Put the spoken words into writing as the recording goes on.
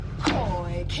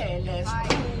careless,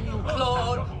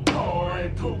 Claude,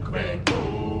 boy, took me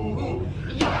to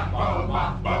Yakba,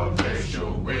 Wakba,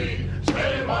 Vishui,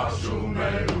 Spema,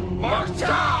 Shumelu,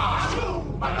 Marta,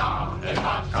 Shumana, and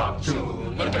Matkap,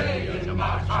 Shumane, and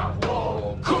Matkap,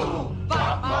 Ku,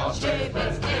 Bakma,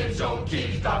 Shapers, Ajo,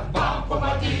 Keys, that Bam, for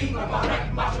my team, and my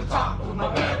neck, my top,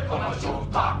 my bed, for my show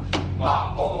top,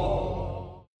 my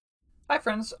all. Hi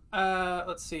friends,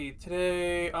 let's see,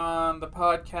 today on the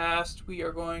podcast we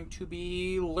are going to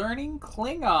be learning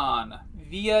Klingon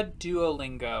via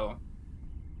Duolingo.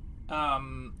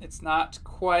 It's not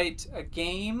quite a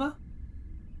game,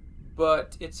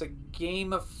 but it's a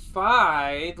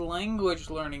gamified language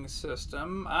learning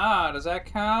system. Does that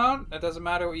count? It doesn't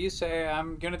matter what you say,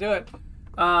 I'm gonna do it.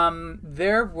 I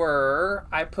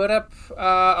put up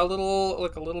a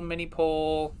little mini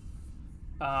poll.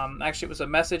 Actually, it was a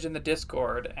message in the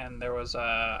Discord, and there was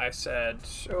I said,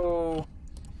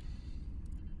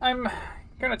 I'm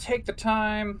gonna take the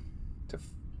time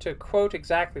to quote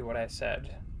exactly what I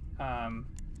said.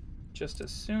 Just as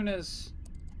soon as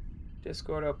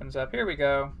Discord opens up. Here we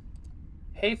go.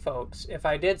 Hey folks, if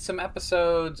I did some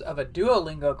episodes of a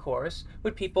Duolingo course,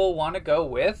 would people want to go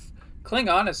with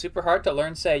Klingon, a super hard to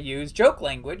learn say use joke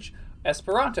language,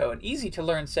 Esperanto, an easy to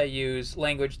learn say use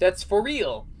language that's for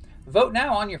real. Vote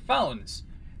now on your phones.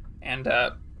 And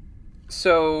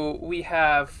so we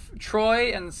have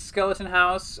Troy and Skeleton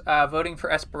House voting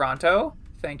for Esperanto.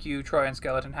 Thank you, Troy and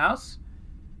Skeleton House.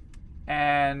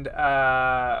 And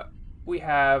we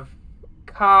have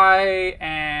Kai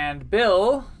and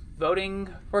Bill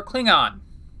voting for Klingon.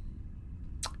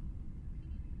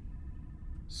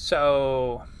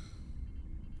 So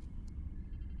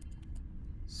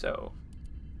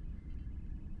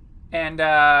and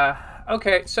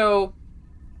okay, so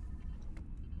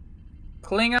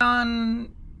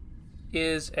Klingon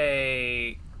is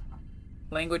a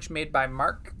language made by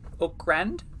Mark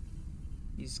Okrand.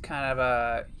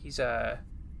 I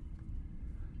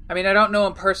don't know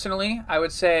him personally. I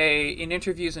would say in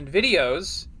interviews and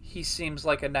videos, he seems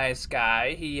like a nice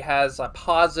guy. He has a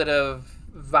positive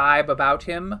vibe about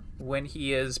him when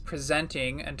he is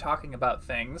presenting and talking about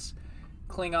things.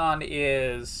 Klingon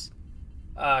is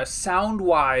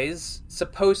sound-wise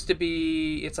supposed to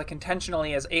be, it's like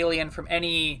intentionally as alien from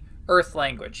any Earth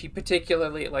language. He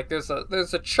particularly, like, there's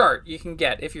a chart you can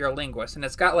get if you're a linguist, and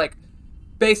it's got like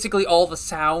basically all the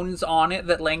sounds on it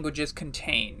that languages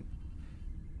contain.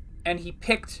 And he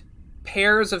picked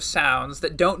pairs of sounds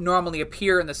that don't normally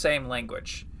appear in the same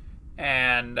language.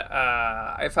 And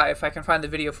if I can find the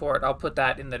video for it, I'll put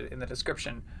that in the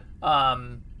description.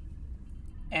 And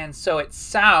so it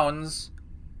sounds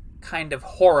kind of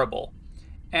horrible.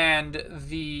 And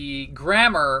the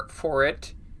grammar for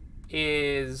it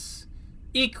is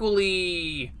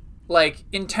equally, like,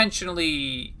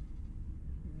 intentionally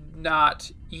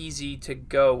not easy to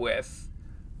go with.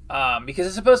 Because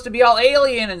it's supposed to be all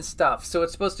alien and stuff, so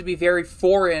it's supposed to be very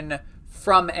foreign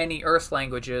from any Earth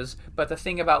languages. But the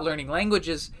thing about learning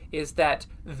languages is that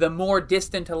the more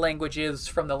distant a language is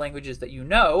from the languages that you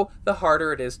know, the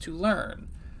harder it is to learn.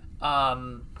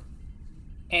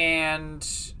 And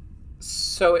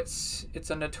so it's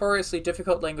a notoriously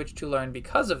difficult language to learn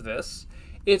because of this.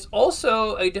 It's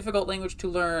also a difficult language to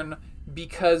learn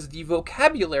because the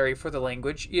vocabulary for the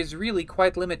language is really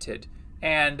quite limited.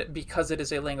 And because it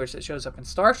is a language that shows up in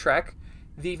Star Trek,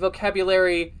 the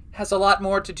vocabulary has a lot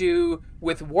more to do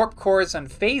with warp cores and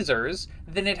phasers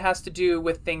than it has to do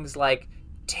with things like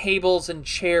tables and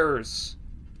chairs,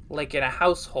 like in a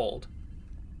household.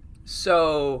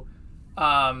 So,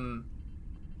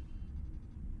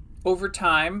 over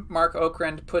time, Mark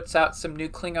Okrand puts out some new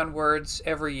Klingon words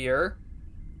every year.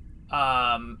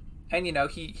 And,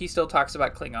 he still talks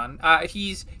about Klingon.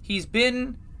 He's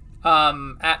been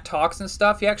at talks and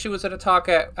stuff. He actually was at a talk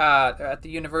at the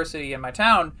university in my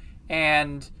town,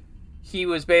 and he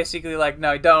was basically like,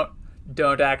 no,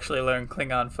 don't actually learn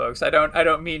Klingon, folks. I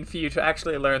don't mean for you to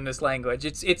actually learn this language.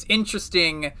 It's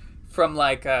interesting from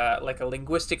like a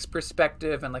linguistics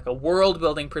perspective and like a world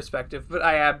building perspective, but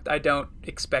I don't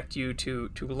expect you to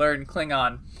learn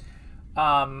Klingon.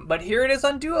 But here it is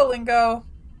on Duolingo.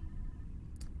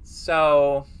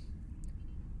 So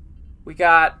we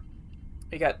got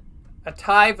a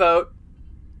tie vote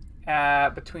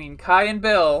between Kai and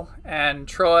Bill and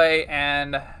Troy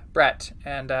and Brett.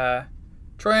 And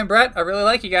Troy and Brett, I really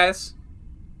like you guys.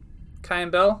 Kai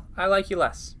and Bill, I like you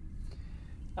less.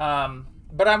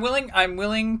 But I'm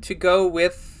willing to go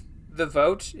with the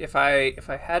vote. If I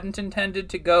hadn't intended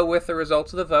to go with the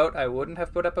results of the vote, I wouldn't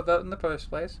have put up a vote in the first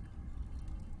place.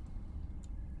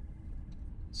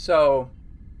 So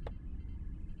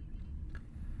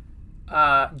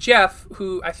Jeff,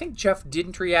 who I think Jeff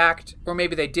didn't react, or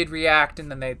maybe they did react and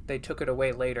then they took it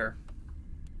away later.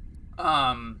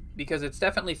 Because it's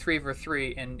definitely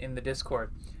 3v3 in the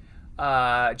Discord.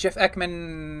 Jeff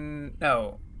Ekman,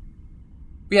 no.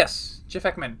 Yes, Jeff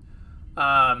Ekman.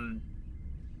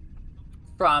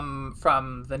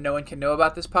 From the No One Can Know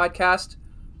About This podcast,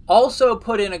 also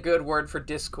put in a good word for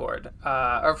Discord,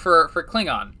 or for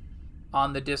Klingon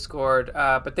on the Discord,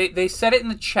 but they said it in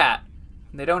the chat.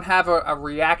 They don't have a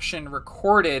reaction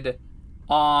recorded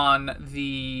on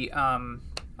the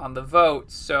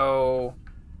vote, so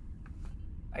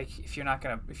if you're not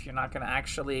gonna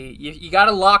actually, you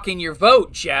gotta lock in your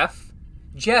vote, Jeff.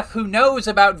 Jeff, who knows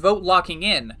about vote locking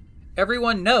in?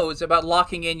 Everyone knows about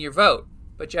locking in your vote,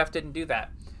 but Jeff didn't do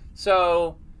that.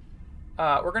 So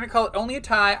we're gonna call it only a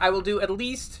tie. I will do at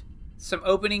least some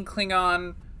opening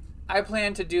Klingon. I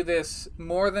plan to do this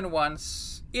more than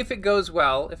once. If it goes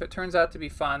well, if it turns out to be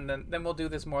fun, then we'll do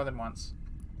this more than once.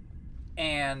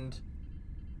 And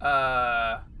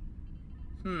I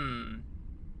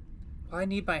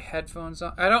need my headphones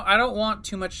on. I don't want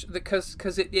too much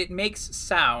because it makes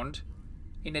sound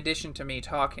in addition to me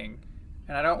talking,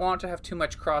 and I don't want to have too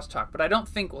much crosstalk. But I don't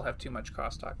think we'll have too much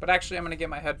crosstalk. But actually, I'm gonna get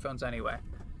my headphones anyway.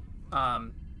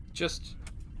 Just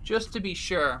to be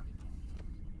sure.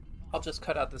 I'll just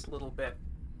cut out this little bit.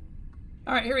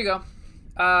 All right, here we go.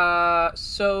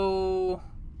 So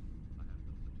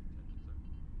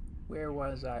where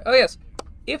was I? Oh yes.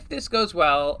 If this goes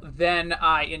well, then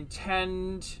I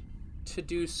intend to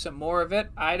do some more of it.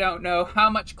 I don't know how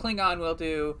much Klingon we'll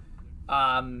do.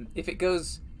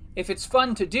 If it's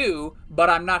fun to do, but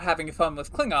I'm not having fun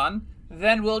with Klingon,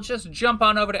 then we'll just jump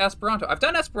on over to Esperanto. I've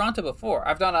done Esperanto before.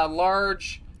 I've done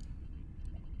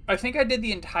I think I did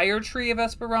the entire tree of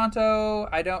Esperanto.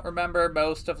 I don't remember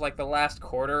most of the last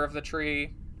quarter of the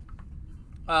tree.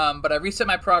 But I reset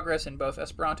my progress in both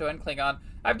Esperanto and Klingon.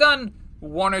 I've done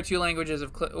one or two lessons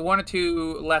of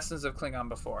Klingon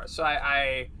before. So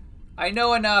I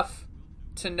know enough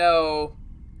to know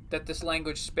that this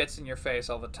language spits in your face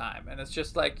all the time. And it's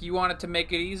just you want it to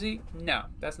make it easy? No,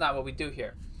 that's not what we do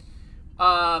here.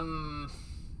 Do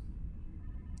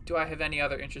I have any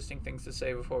other interesting things to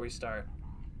say before we start?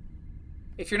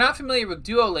 If you're not familiar with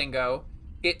Duolingo,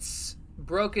 it's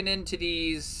broken into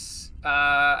these,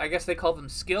 I guess they call them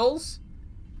skills.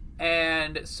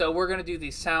 And so we're going to do the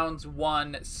Sounds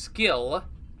 1 skill.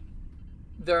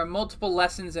 There are multiple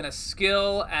lessons in a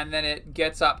skill, and then it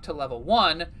gets up to level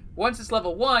 1. Once it's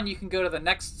level 1, you can go to the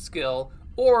next skill,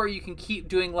 or you can keep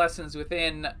doing lessons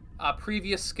within a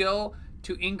previous skill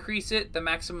to increase it. The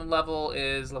maximum level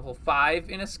is level 5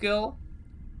 in a skill.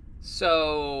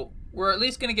 So we're at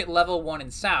least going to get level 1 in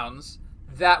sounds.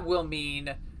 That will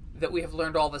mean that we have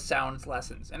learned all the sounds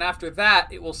lessons. And after that,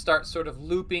 it will start sort of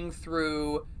looping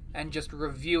through and just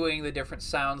reviewing the different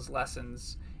sounds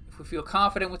lessons. If we feel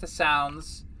confident with the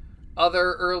sounds,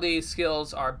 other early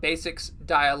skills are basics,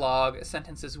 dialogue,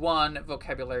 sentences 1,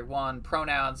 vocabulary 1,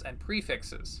 pronouns, and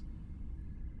prefixes.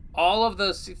 All of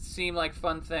those seem like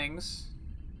fun things.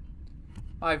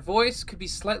 My voice could be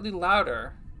slightly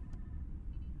louder.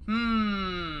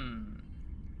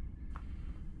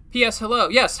 P.S. Hello.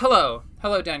 Yes, hello.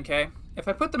 Hello, Denke. If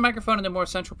I put the microphone in a more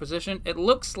central position, it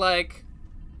looks like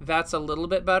that's a little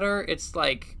bit better. It's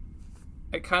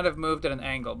it kind of moved at an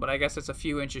angle, but I guess it's a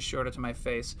few inches shorter to my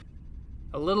face.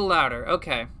 A little louder.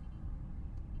 Okay.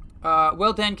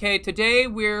 Well, Denke, today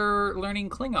we're learning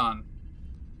Klingon.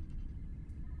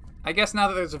 I guess now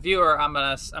that there's a viewer, I'm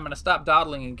gonna stop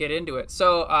dawdling and get into it.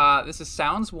 So, this is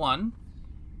Sounds 1.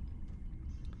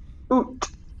 Oot.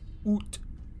 Oot.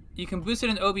 You can boost it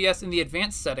in OBS in the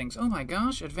advanced settings. Oh my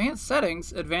gosh, advanced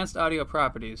settings, advanced audio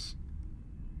properties.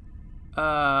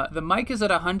 The mic is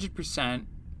at 100%.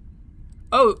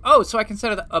 Oh, so I can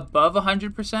set it above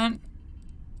 100%?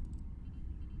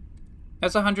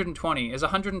 That's 120. Is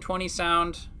 120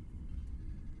 sound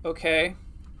okay?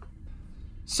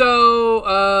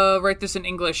 So, write this in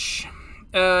English.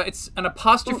 It's an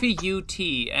apostrophe UT,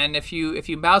 and if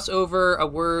you mouse over a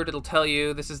word, it'll tell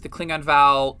you this is the Klingon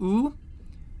vowel U,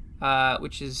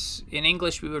 which is, in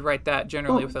English, we would write that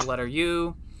generally with the letter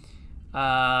U.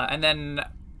 And then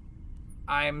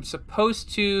I'm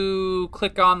supposed to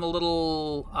click on the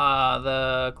little,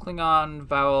 the Klingon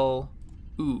vowel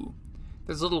U.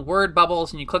 There's little word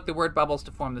bubbles, and you click the word bubbles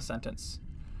to form the sentence.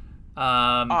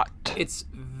 It's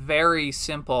very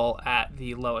simple at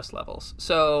the lowest levels.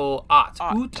 So, ot.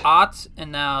 Oot, ot,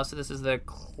 and now, so this is the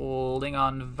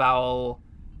Klingon vowel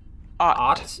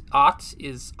ot. Ot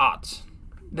is ot.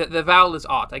 The vowel is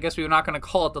ot. I guess we're not going to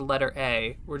call it the letter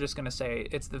A. We're just going to say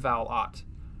it's the vowel ot.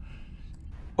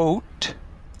 Oat.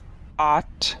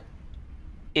 Ot.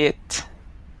 it,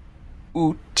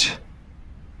 oot,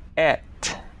 et.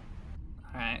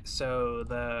 Alright, so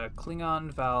the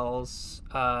Klingon vowels,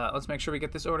 let's make sure we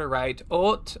get this order right.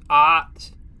 Ot,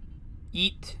 at,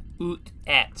 eat, oot,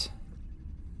 et.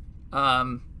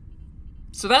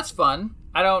 So that's fun.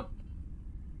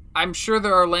 I'm sure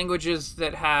there are languages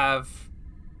that have...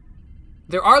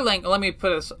 let me put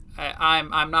this,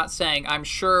 I'm not saying I'm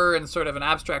sure in sort of an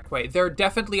abstract way. There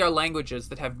definitely are languages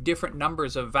that have different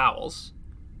numbers of vowels.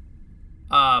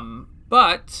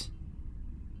 But...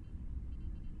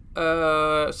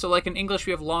 so like in English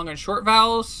we have long and short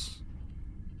vowels.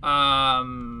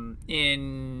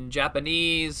 In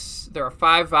Japanese there are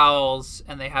 5 vowels,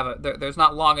 and they have there's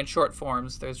not long and short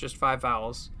forms. There's just 5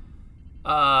 vowels.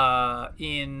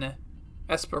 In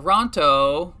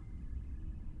Esperanto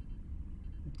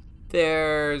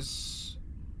there's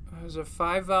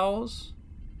 5 vowels.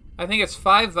 I think it's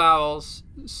 5 vowels,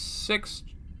 6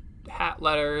 hat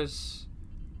letters,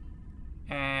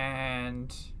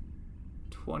 and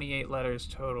 28 letters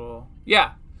total.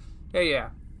 Yeah.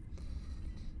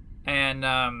 And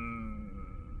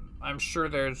I'm sure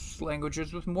there's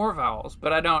languages with more vowels,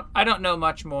 but I don't know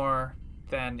much more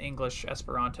than English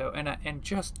Esperanto, and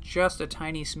just a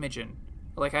tiny smidgen.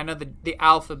 Like I know the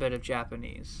alphabet of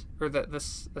Japanese, or the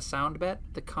sound bet,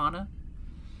 the kana.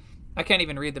 I can't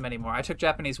even read them anymore. I took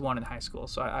Japanese 1 in high school,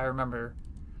 so I remember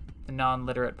the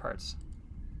non-literate parts.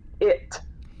 It.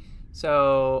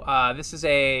 So this is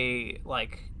a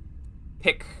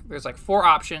pick. There's 4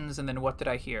 options, and then what did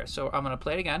I hear? So I'm gonna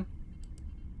play it again.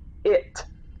 It.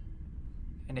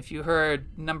 And if you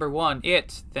heard number 1,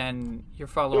 it, then you're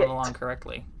following along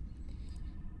correctly.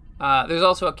 There's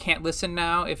also a can't listen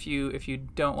now if you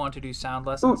don't want to do sound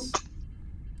lessons.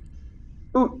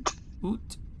 Oot.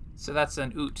 Oot. So that's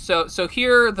an oot. So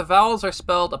here the vowels are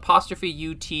spelled apostrophe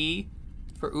ut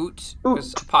for oot.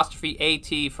 There's apostrophe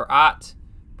at for at,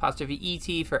 apostrophe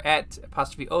et for et,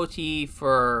 apostrophe ot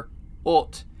for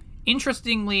ot.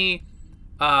 Interestingly,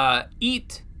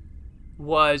 eat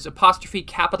was apostrophe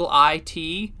capital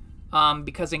IT,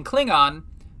 because in Klingon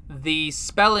the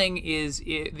spelling is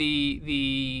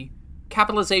the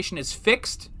capitalization is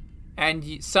fixed,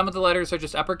 and some of the letters are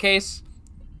just uppercase,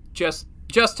 just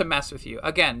to mess with you.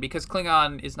 Again, because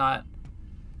Klingon is not...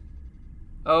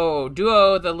 Oh,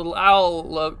 Duo, the little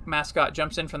owl mascot,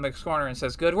 jumps in from the corner and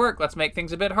says, "Good work, let's make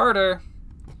things a bit harder.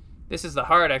 This is the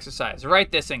hard exercise.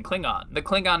 Write this in Klingon." The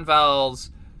Klingon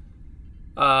vowels...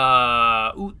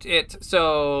 oot, it.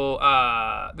 So,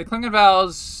 the Klingon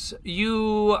vowels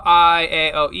U, I,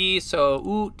 A, O, E. So,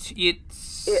 oot,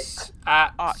 it,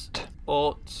 at,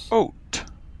 ot.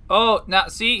 Oh, now,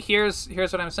 see, here's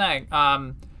what I'm saying.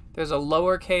 There's a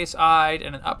lowercase I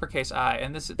and an uppercase I,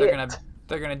 and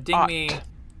they're gonna ding me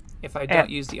if I don't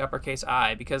use the uppercase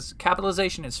I, because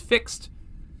capitalization is fixed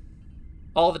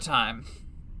all the time.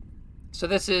 So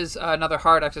this is another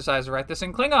hard exercise. Write this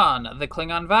in Klingon. The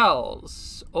Klingon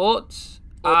vowels. Ot,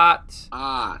 at.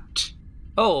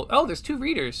 Oh, there's 2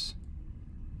 readers.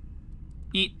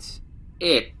 Eat.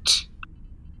 It.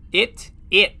 It.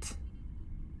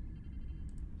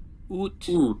 Oot.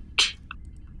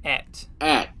 Et.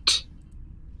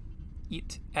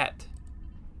 Eat, et.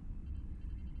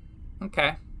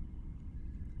 Okay.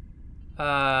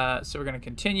 So we're going to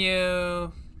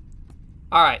continue.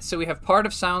 All right, so we have part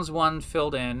of sounds 1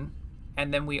 filled in,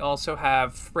 and then we also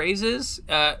have phrases.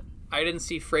 I didn't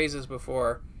see phrases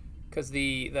before because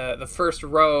the first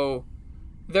row,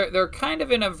 they're kind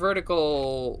of in a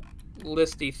vertical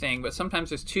listy thing, but sometimes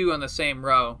there's 2 on the same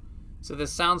row. So the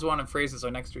sounds 1 and phrases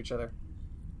are next to each other.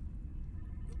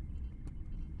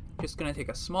 Just going to take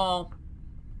a small.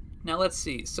 Now let's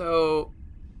see. So,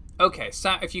 okay,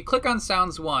 so if you click on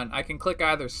sounds 1, I can click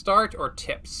either start or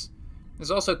tips. There's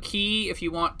also key if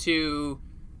you want to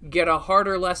get a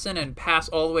harder lesson and pass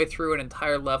all the way through an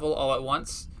entire level all at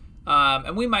once.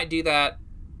 And we might do that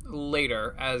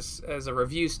later as a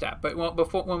review step. But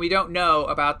when we don't know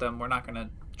about them, we're not going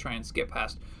to try and skip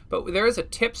past. But there is a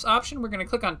tips option. We're going to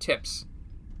click on tips.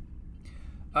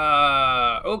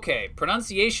 Okay,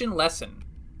 pronunciation lesson.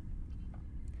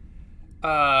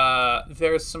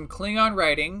 There's some Klingon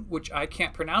writing, which I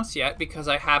can't pronounce yet because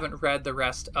I haven't read the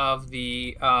rest of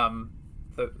the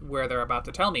where they're about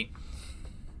to tell me.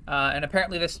 And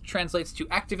apparently this translates to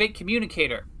activate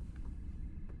communicator.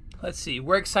 Let's see.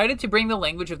 We're excited to bring the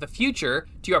language of the future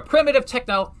to your primitive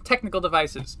technical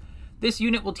devices. This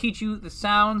unit will teach you the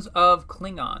sounds of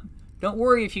Klingon. Don't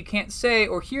worry if you can't say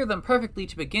or hear them perfectly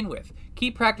to begin with.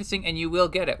 Keep practicing and you will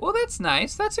get it. Well, that's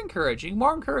nice. That's encouraging.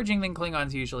 More encouraging than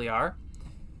Klingons usually are.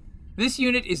 This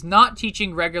unit is not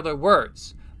teaching regular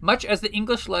words. Much as the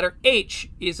English letter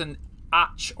H is an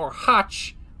ach or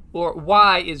hach, or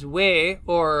Y is we,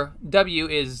 or W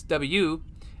is W.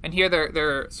 And here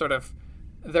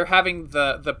they're having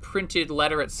the printed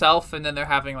letter itself, and then they're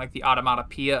having like the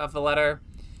automatopoeia of the letter,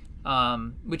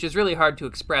 which is really hard to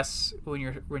express when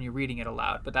you're reading it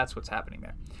aloud. But that's what's happening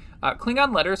there.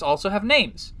 Klingon letters also have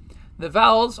names. The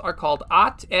vowels are called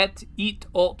at, et, it,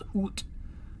 ot, ut.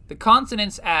 The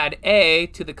consonants add a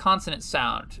to the consonant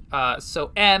sound.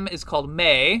 So M is called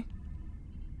may.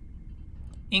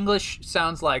 English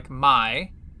sounds like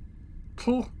my.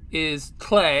 Tl is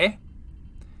tle.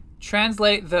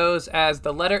 Translate those as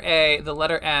the letter A, the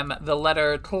letter M, the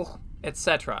letter tl,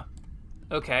 etc.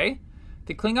 Okay.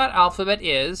 The Klingon alphabet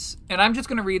is, and I'm just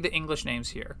going to read the English names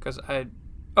here, because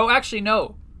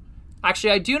no.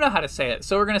 Actually, I do know how to say it.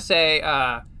 So we're going to say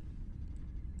A,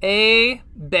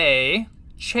 Be,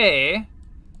 Che,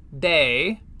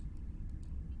 De,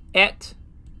 Et,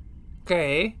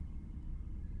 Ge,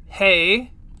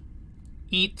 He,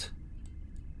 Eat,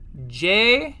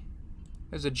 J.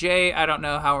 There's a J. I don't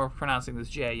know how we're pronouncing this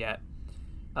J yet.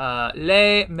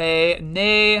 Le, Me,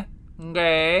 Ne,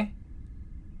 Nge,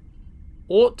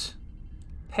 Ot,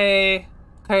 Pe,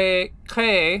 Ke,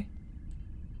 Ke.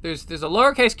 There's a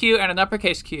lowercase q and an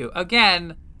uppercase q.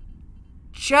 Again,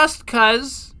 just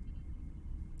because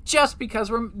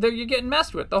you're getting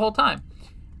messed with the whole time.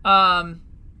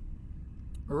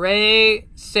 Re,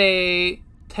 se,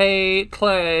 te,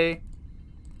 tle,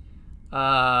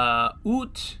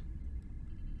 ut,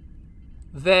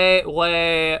 ve,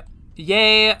 le,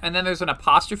 ye, and then there's an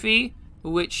apostrophe,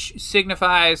 which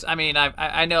signifies,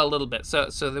 I know a little bit, so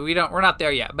that we're not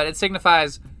there yet, but it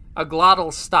signifies a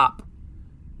glottal stop,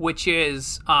 which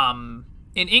is, in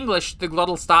English, the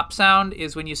glottal stop sound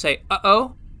is when you say,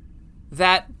 uh-oh.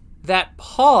 That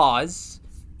pause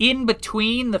in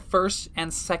between the first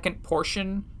and second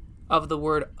portion of the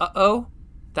word uh-oh,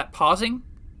 that pausing,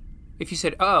 if you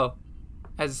said uh-oh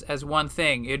as one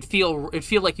thing, it'd feel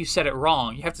like you said it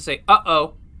wrong. You have to say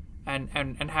uh-oh and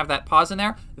have that pause in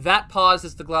there. That pause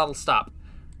is the glottal stop.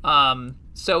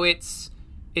 So it's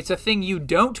a thing you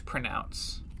don't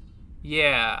pronounce.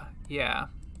 Yeah.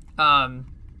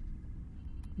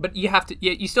 But you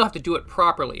still have to do it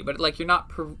properly. But like you're not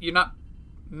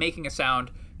making a sound.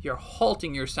 You're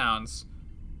halting your sounds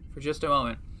for just a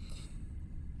moment.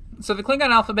 So the Klingon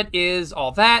alphabet is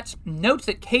all that. Note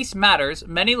that case matters.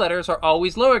 Many letters are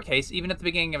always lowercase, even at the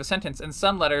beginning of a sentence, and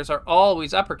some letters are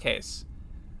always uppercase.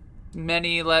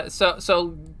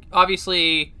 So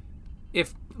obviously,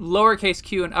 if lowercase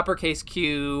q and uppercase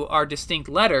q are distinct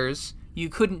letters, you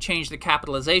couldn't change the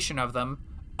capitalization of them.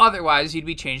 Otherwise, you'd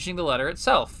be changing the letter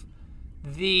itself.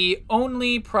 The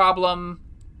only problem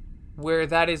where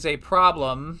that is a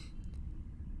problem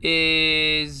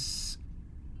is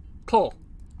tl.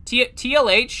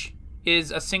 TLH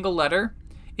is a single letter.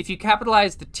 If you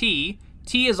capitalize the T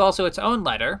is also its own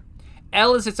letter.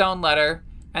 L is its own letter.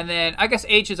 And then I guess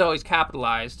H is always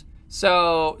capitalized.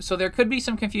 So there could be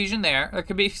some confusion there. There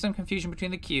could be some confusion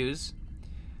between the Qs.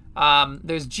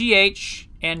 There's GH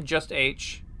and just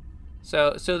H.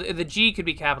 So the G could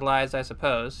be capitalized, I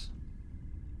suppose.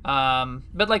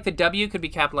 But like the W could be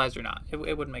capitalized or not.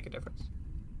 It wouldn't make a difference.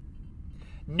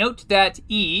 Note that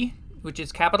E, which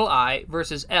is capital I,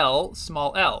 versus L,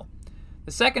 small l.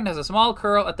 The second has a small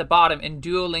curl at the bottom in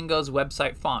Duolingo's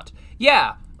website font.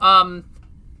 Yeah,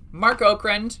 Mark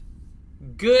Okrand,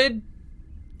 good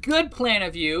plan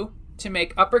of you to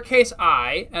make uppercase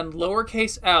I and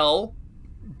lowercase l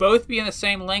both be in the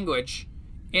same language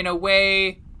in a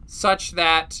way such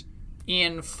that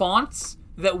in fonts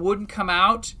that wouldn't come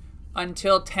out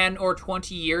until 10 or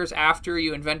 20 years after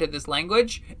you invented this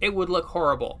language, it would look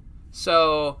horrible.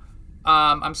 So,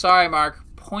 I'm sorry, Mark.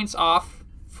 Points off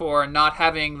for not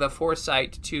having the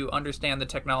foresight to understand the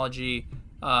technology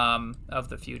of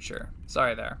the future.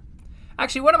 Sorry there.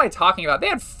 Actually, what am I talking about? They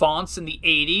had fonts in the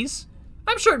 80s.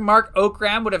 I'm sure Mark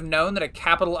Okrand would have known that a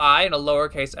capital I and a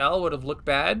lowercase l would have looked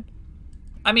bad.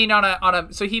 I mean,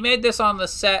 so he made this on the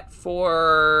set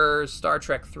for Star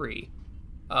Trek 3.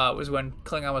 Was when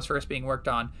Klingon was first being worked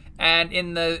on. And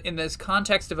in this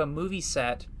context of a movie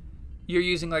set, you're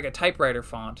using like a typewriter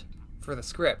font for the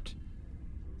script.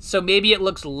 So maybe it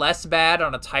looks less bad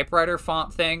on a typewriter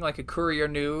font thing, like a Courier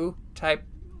New type,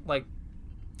 like,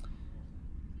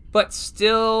 but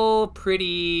still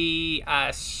pretty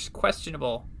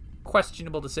questionable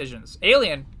decisions.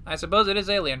 Alien, I suppose it is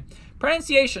Alien.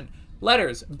 Pronunciation,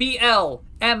 letters B-L,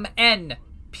 M-N,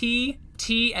 P,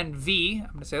 T, and V.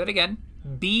 I'm going to say that again.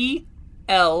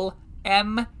 B-L,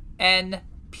 M-N,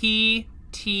 P,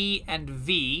 T, and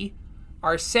V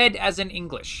are said as in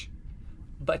English.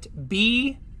 But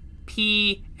B,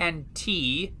 P, and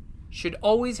T should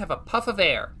always have a puff of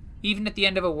air even at the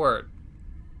end of a word.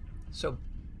 So,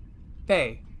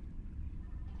 bay.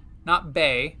 Not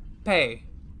bay. Pay.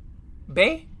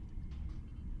 Bay?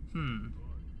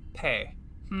 Pay.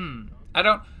 I'm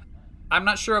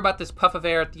not sure about this puff of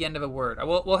air at the end of a word.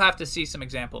 We'll have to see some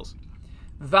examples.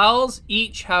 Vowels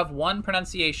each have one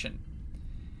pronunciation.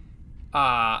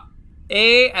 A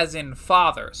as in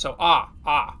father, so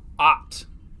ot.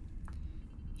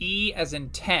 E as in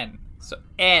 10, so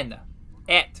n,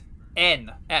 et.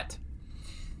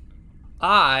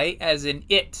 I as in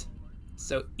it,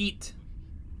 so eat.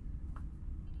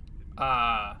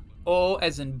 O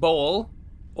as in bowl,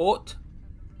 ot.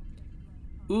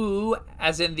 U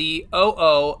as in the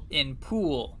oo in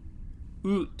pool,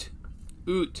 oot.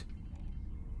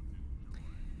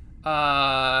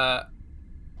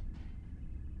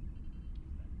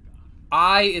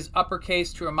 I is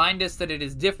uppercase to remind us that it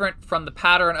is different from the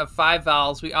pattern of 5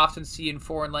 vowels we often see in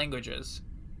foreign languages.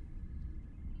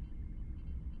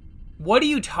 What are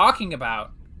you talking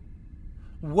about?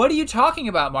 What are you talking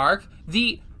about, Mark?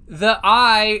 The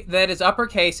I that is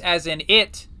uppercase as in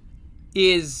it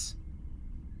is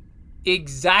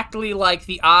exactly like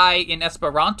the I in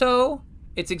Esperanto.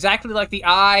 It's exactly like the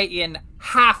I in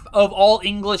half of all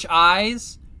English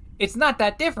I's. It's not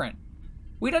that different.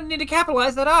 We don't need to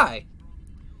capitalize that I.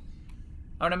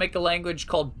 I'm going to make a language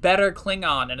called Better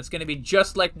Klingon, and it's going to be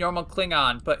just like normal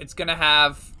Klingon, but it's going to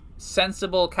have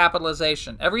sensible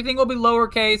capitalization. Everything will be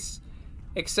lowercase,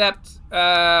 except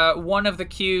one of the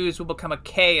Q's will become a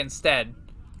K instead.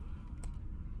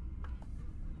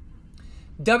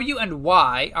 W and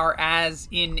Y are as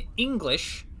in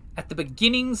English at the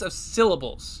beginnings of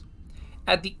syllables.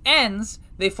 At the ends,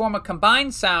 they form a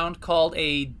combined sound called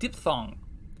a diphthong.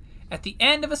 At the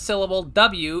end of a syllable,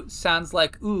 W sounds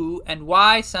like oo and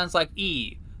Y sounds like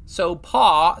E. So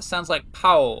paw sounds like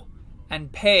pow and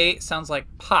pay sounds like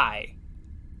pie.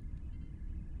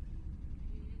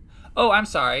 Oh, I'm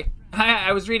sorry.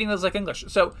 I was reading those like English.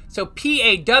 So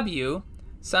P-A-W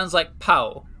sounds like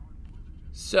pow.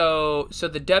 So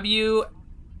the W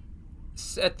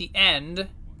at the end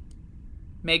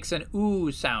makes an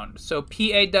oo sound. So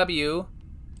P-A-W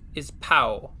is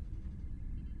pow.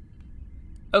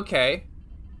 Okay,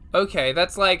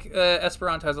 that's like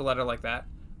Esperanto has a letter like that.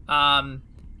 And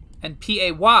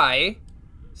P-A-Y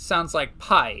sounds like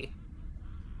pie.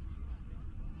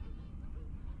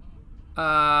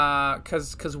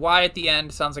 Cause Y at the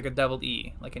end sounds like a double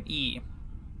E, like an E.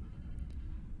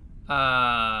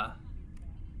 Pie.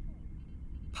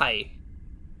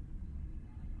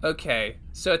 Okay,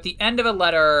 so at the end of a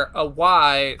letter, a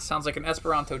Y sounds like an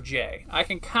Esperanto J. I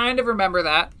can kind of remember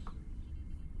that.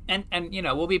 And you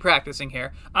know, we'll be practicing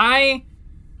here.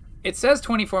 It says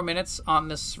 24 minutes on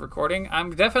this recording.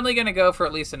 I'm definitely going to go for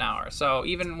at least an hour. So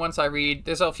even once I read,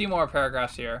 there's a few more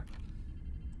paragraphs here.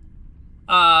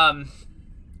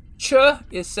 Ch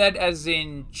is said as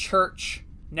in church.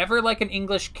 Never like an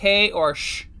English K or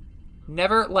sh.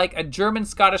 Never like a German,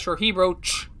 Scottish, or Hebrew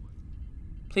ch.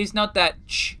 Please note that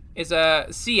ch is a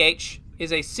ch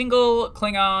is a single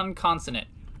Klingon consonant.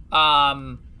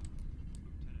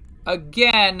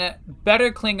 Again,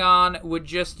 better Klingon would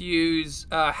just use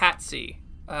hatsi.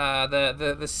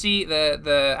 The C,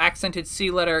 the accented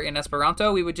C letter in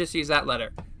Esperanto, we would just use that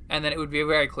letter, and then it would be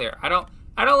very clear. I don't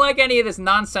like any of this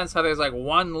nonsense how there's like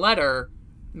one letter,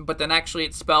 but then actually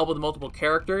it's spelled with multiple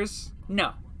characters.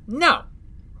 No.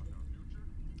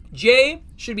 J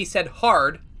should be said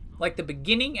hard, like the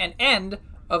beginning and end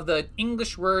of the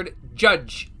English word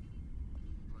judge.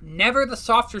 Never the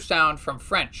softer sound from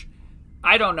French.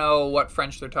 I don't know what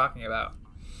French they're talking about.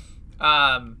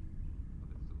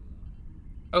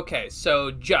 Okay, so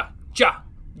judge.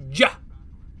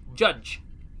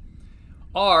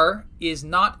 R is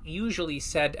not usually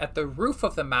said at the roof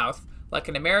of the mouth like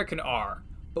an American R,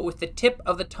 but with the tip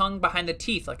of the tongue behind the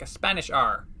teeth like a Spanish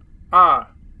R.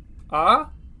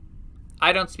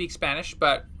 I don't speak Spanish,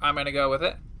 but I'm going to go with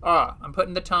it. I'm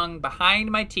putting the tongue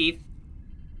behind my teeth.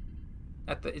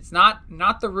 It's not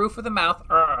the roof of the mouth.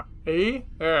 R.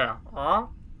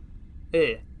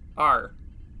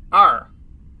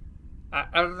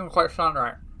 That doesn't quite sound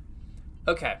right.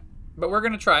 Okay, but we're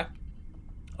gonna try.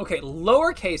 Okay,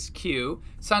 lowercase q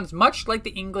sounds much like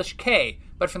the English K,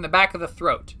 but from the back of the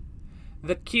throat.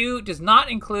 The Q does not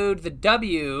include the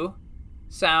W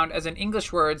sound as in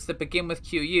English words that begin with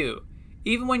QU.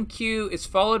 Even when Q is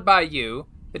followed by U,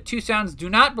 the two sounds do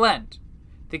not blend.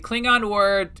 The Klingon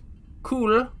word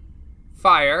cool,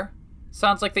 fire,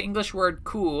 sounds like the English word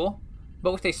cool,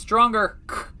 but with a stronger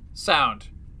k sound.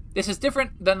 This is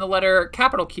different than the letter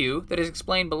capital Q that is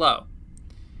explained below.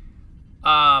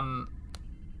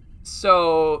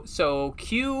 So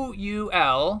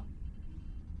QUL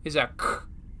is a k,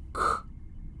 k,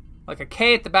 like a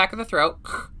K at the back of the throat.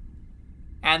 K.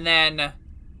 And then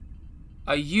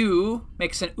a U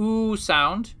makes an oo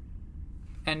sound.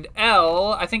 And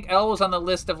L, I think L was on the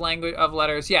list of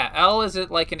letters. Yeah, L is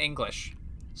it like in English.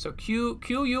 So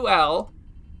Q-U-L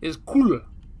is cool.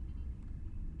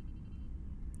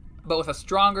 But with a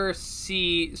stronger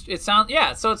C,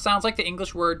 so it sounds like the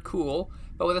English word cool,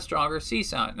 but with a stronger C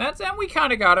sound. And we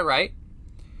kind of got it right.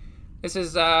 This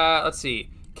is, let's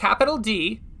see, capital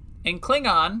D in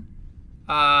Klingon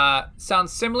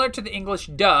sounds similar to the English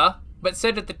duh, but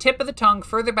said at the tip of the tongue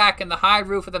further back in the high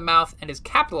roof of the mouth and is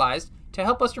capitalized to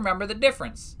help us remember the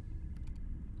difference.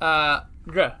 Darmok,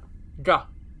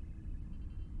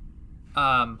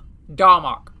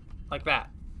 like that.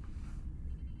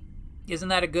 Isn't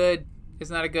that a good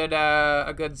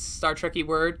Star Trek-y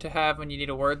word to have when you need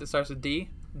a word that starts with D?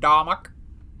 Darmok.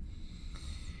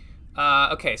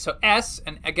 Okay, so S,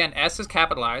 and again S is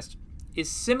capitalized,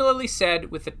 is similarly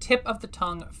said with the tip of the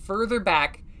tongue further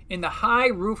back in the high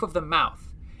roof of the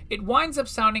mouth. It winds up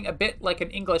sounding a bit like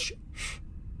an English sh,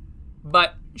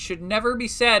 but should never be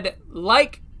said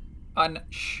like an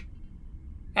sh.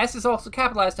 S is also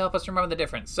capitalized to help us remember the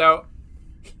difference. So,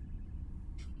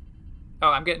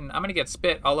 I'm gonna get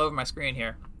spit all over my screen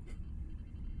here.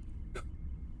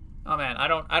 Oh man, I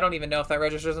don't even know if that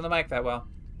registers on the mic that well.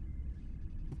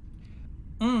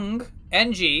 Ng,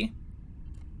 ng,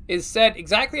 is said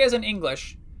exactly as in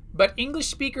English, but English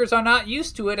speakers are not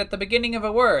used to it at the beginning of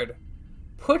a word.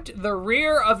 Put the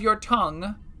rear of your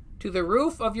tongue to the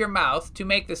roof of your mouth to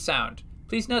make this sound.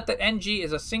 Please note that ng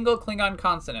is a single Klingon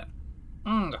consonant.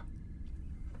 Ng.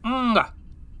 Ng.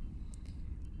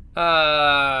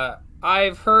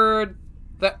 I've heard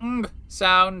the ng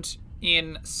sound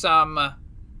in some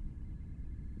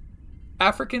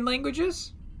African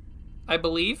languages, I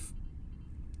believe.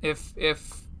 If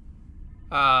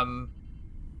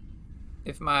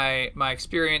my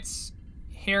experience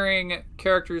hearing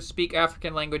characters speak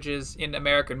African languages in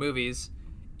American movies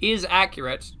is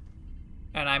accurate,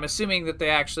 and I'm assuming that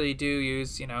they actually do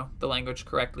use, the language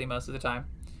correctly most of the time.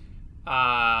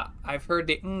 I've heard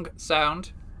the ng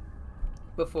sound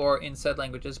before in said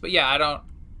languages, but yeah,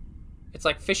 it's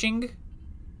like fishing.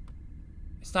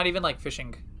 It's not even like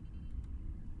fishing.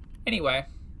 Anyway,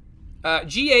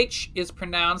 GH is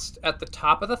pronounced at the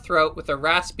top of the throat with a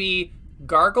raspy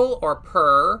gargle or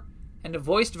purr and a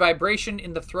voiced vibration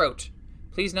in the throat.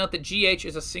 Please note that GH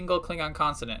is a single Klingon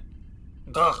consonant.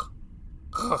 Gah.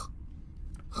 Gah.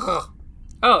 Gah.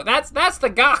 Oh, that's the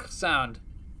gah sound.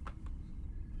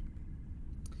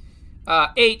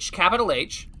 H, capital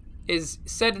H, is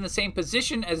said in the same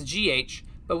position as GH,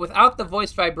 but without the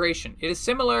voiced vibration. It is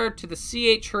similar to the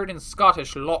CH heard in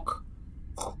Scottish loch.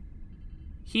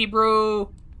 Hebrew,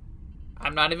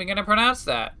 I'm not even going to pronounce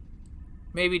that.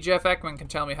 Maybe Jeff Ekman can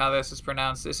tell me how this is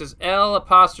pronounced. This is L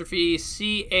apostrophe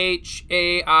C-H-A-I-M.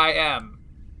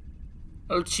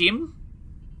 Elchim?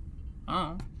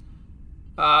 Oh.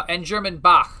 And German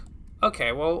Bach.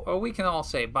 Okay, well, we can all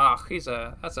say Bach.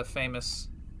 That's a famous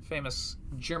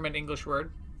German English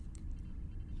word.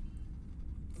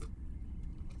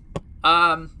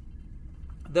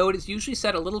 Though it is usually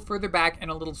said a little further back and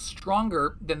a little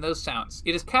stronger than those sounds.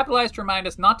 It is capitalized to remind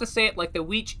us not to say it like the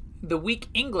weak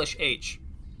English H.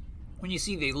 When you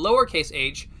see the lowercase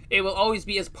h, it will always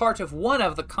be as part of one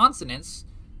of the consonants,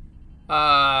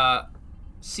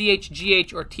 CH,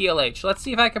 GH, or TLH. Let's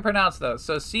see if I can pronounce those.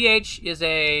 So CH is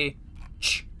a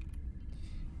ch,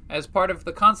 as part of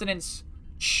the consonants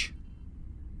ch,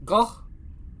 goh,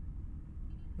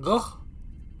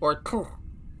 or tu,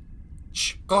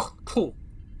 ch, goh, tu.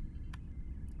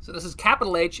 So this is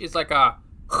capital H is like a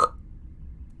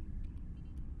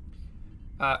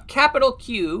capital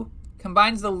Q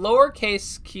combines the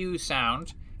lowercase q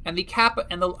sound and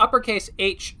the uppercase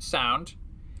H sound.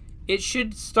 It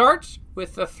should start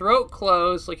with the throat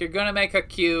closed, like you're gonna make a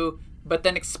Q, but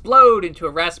then explode into a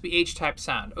raspy H type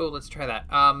sound. Oh, let's try that.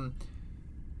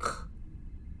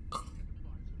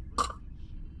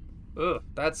 Ugh,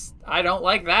 I don't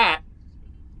like that.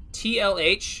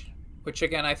 TLH, which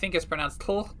again I think is pronounced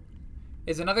tl,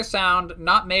 is another sound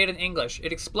not made in English.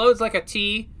 It explodes like a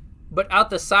T, but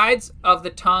out the sides of the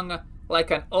tongue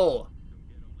like an ul.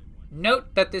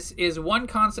 Note that this is one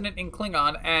consonant in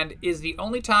Klingon and is the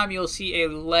only time you'll see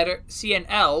an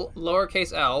L,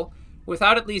 lowercase l,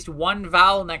 without at least one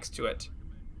vowel next to it.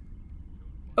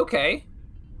 Okay.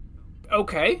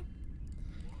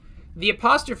 The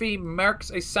apostrophe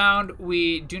marks a sound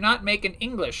we do not make in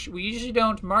English. We usually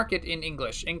don't mark it in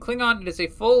English. In Klingon, it is a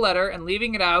full letter, and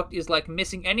leaving it out is like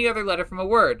missing any other letter from a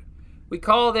word. We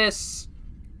call this...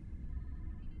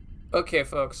 Okay,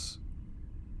 folks.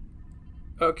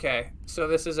 Okay, so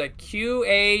this is a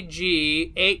QAGHWL.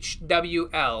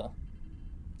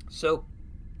 So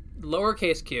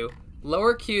lowercase q.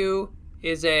 Lower q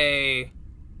is a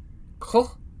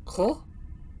kaggle.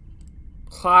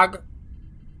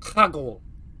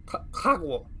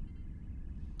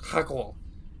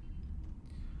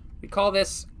 We call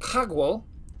this kaggle.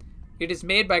 It is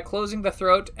made by closing the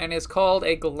throat and is called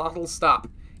a glottal stop.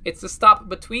 It's the stop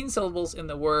between syllables in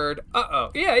the word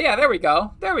uh-oh. Yeah, there we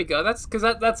go. That's because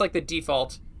that's like the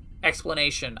default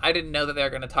explanation. I didn't know that they were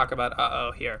going to talk about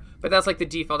uh-oh here, but that's like the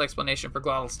default explanation for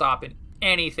glottal stop in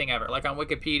anything ever, like on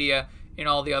Wikipedia, in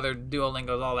all the other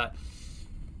Duolingos, all that.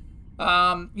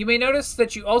 You may notice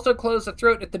that you also close the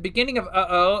throat at the beginning of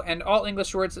uh-oh and all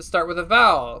English words that start with a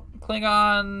vowel.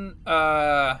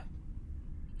 Klingon,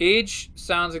 age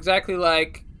sounds exactly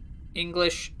like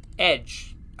English edge.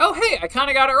 Oh, hey, I kind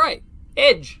of got it right.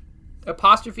 Edge.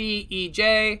 Apostrophe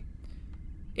EJ.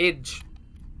 Edge.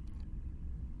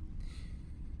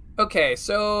 Okay,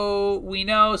 so we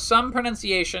know some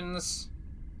pronunciations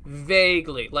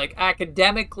vaguely. Like,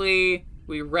 academically,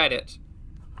 we read it.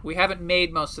 We haven't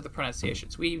made most of the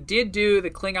pronunciations. We did do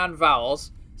the Klingon vowels.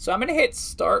 So I'm going to hit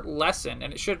start lesson,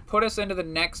 and it should put us into the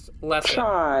next lesson.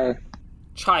 Chai.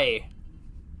 Chai.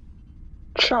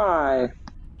 Chai.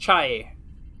 Chai.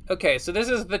 Okay, so this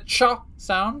is the ch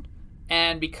sound,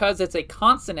 and because it's a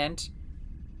consonant,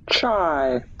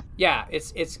 Chai. yeah,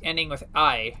 it's ending with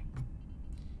I.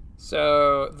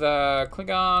 So the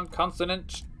Klingon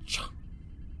consonant ch.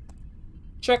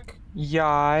 Check.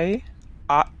 Yai.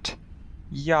 At.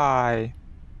 Yai.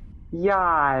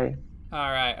 Yai.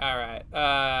 All right.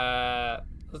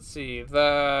 Let's see.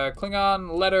 The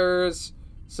Klingon letters.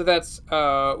 So that's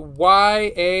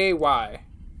Y-A-Y.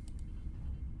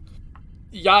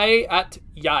 Yai at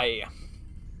Yai.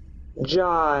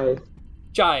 Jai.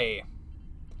 Jai.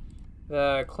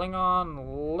 The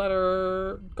Klingon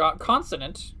letter got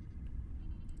consonant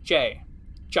J.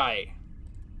 Jai.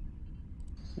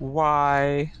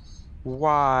 Y.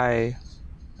 Y.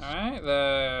 Alright,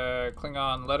 the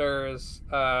Klingon letters,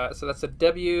 so that's a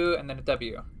W and then a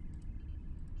W.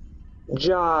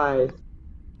 Jai.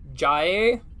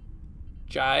 Jai.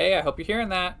 Jai, I hope you're hearing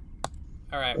that.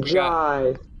 Alright, we got...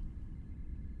 Jai.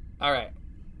 Alright.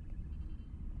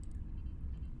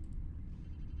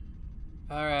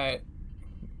 Alright.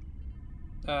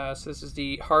 So this is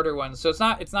the harder one. So it's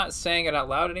not saying it out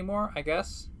loud anymore, I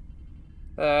guess.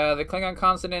 The Klingon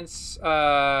consonants,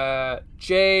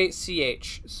 J,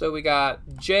 CH. So we got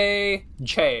J,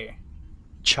 Che.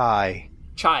 Chai.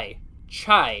 Chai.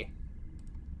 Chai.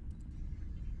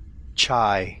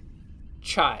 Chai.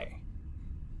 Chai.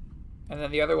 And then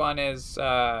the other one is,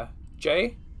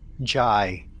 J?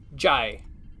 Jai. Jai.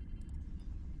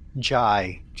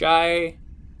 Jai. Jai.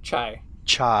 Chai.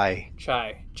 Chai.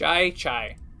 Chai. Jai.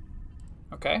 Chai.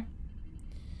 Okay.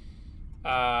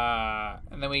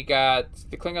 And then we got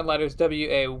the Klingon letters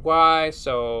W-A-Y,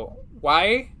 so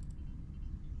Y?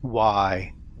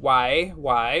 Y.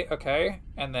 Y, okay.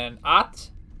 And then At?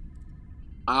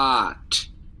 Art.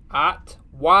 At.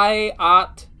 Y,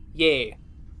 At, Ye.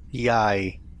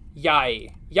 Yai.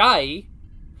 Yai. Yai?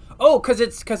 Oh, because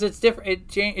it's different.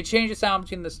 It changes sound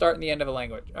between the start and the end of a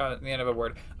language, the end of a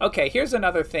word. Okay, here's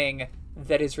another thing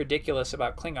that is ridiculous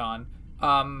about Klingon.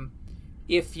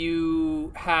 If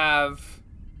you have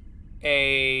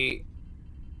a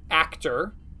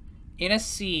actor in a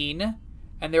scene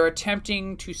and they're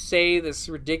attempting to say this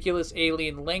ridiculous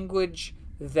alien language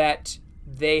that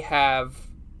they have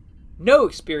no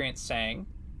experience saying,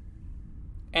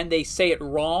 and they say it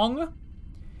wrong,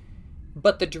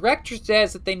 but the director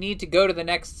says that they need to go to the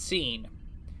next scene,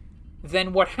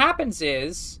 then what happens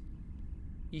is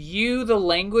you, the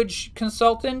language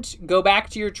consultant, go back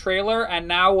to your trailer, and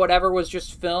now whatever was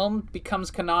just filmed becomes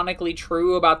canonically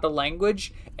true about the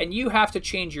language, and you have to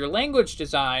change your language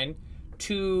design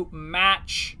to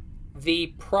match the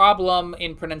problem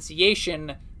in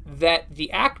pronunciation that the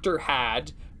actor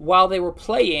had while they were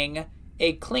playing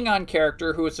a Klingon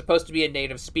character who was supposed to be a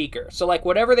native speaker. So, like,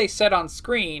 whatever they said on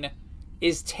screen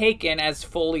is taken as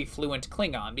fully fluent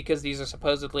Klingon, because these are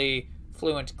supposedly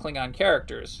fluent Klingon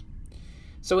characters.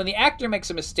 So when the actor makes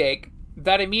a mistake,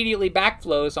 that immediately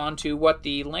backflows onto what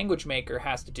the language maker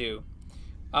has to do.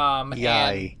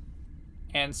 Yai.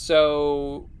 And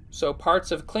so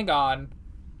parts of Klingon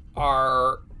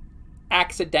are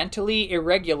accidentally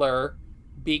irregular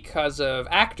because of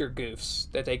actor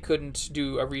goofs that they couldn't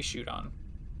do a reshoot on.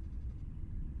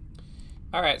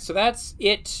 Alright, so that's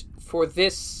it for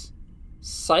this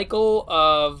cycle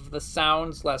of the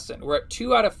sounds lesson. We're at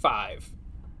 2 out of 5.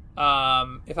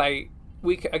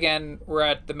 again, we're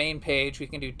at the main page. We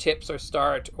can do tips or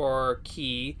start or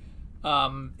key.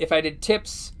 If I did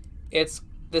tips, it's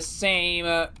the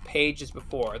same page as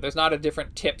before. There's not a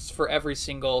different tips for every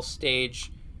single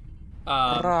stage.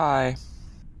 Rai.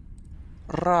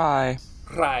 Rai.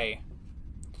 Rai.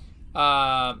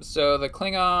 So the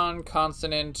Klingon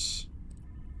consonant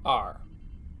R.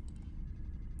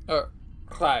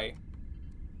 Rai.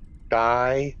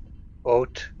 Dai,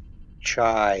 ot,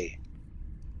 chai.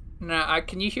 Now,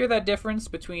 can you hear that difference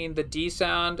between the D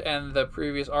sound and the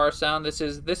previous R sound? This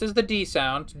is the D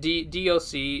sound.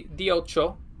 D-O-C,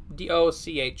 D-O-C-H.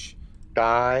 D-O-C-H.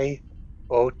 Dai,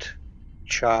 ot,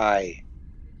 chai.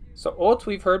 So ot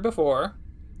we've heard before.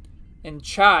 And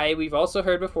chai we've also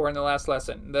heard before in the last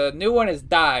lesson. The new one is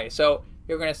dai. So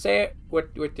you're going to say it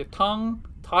with your tongue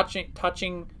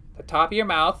touching the top of your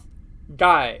mouth.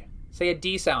 Dai. Say a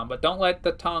D sound, but don't let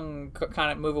the tongue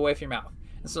kind of move away from your mouth.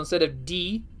 And so instead of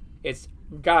D, it's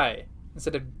gai.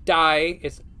 Instead of die,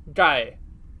 it's gai.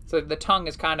 So the tongue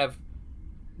is kind of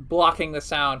blocking the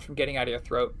sound from getting out of your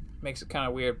throat. Makes it kind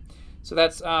of weird. So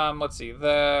that's, let's see,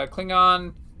 the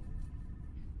Klingon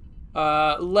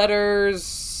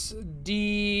letters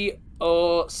D,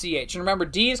 O, C, H. And remember,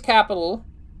 D is capital,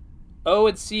 O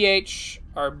and CH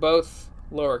are both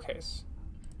lowercase.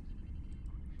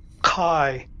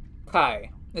 Kai.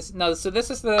 Kai. So this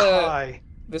is the Kai.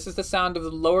 this is the sound of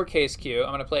the lowercase Q.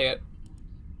 I'm gonna play it.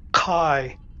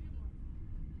 Kai.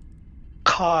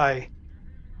 Kai.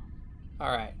 All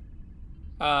right.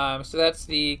 So that's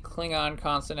the Klingon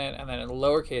consonant and then a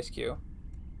lowercase q.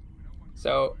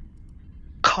 So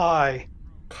Kai.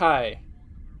 Kai.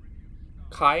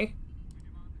 Kai?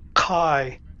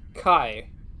 Kai. Kai.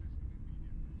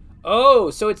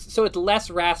 Oh, so it's less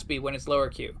raspy when it's lower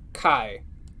q. Kai.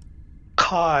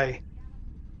 Kai.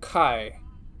 Kai.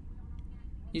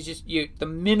 You the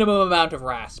minimum amount of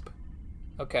rasp.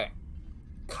 Okay.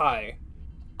 Kai.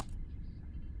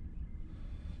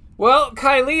 Well,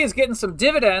 Kylie is getting some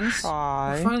dividends.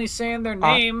 Chai. We're finally saying their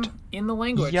name in the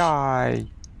language. Yai.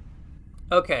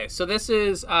 Okay, so this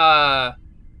is Chai.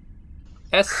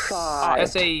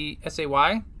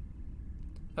 S-A-Y.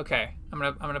 Okay, I'm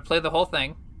gonna play the whole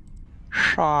thing.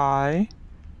 Chai.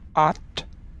 At.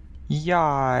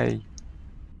 Yai.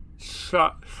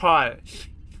 Chai.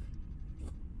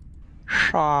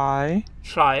 Chai.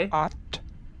 Chai. At.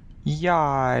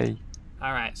 Yai.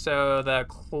 All right, so the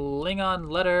Klingon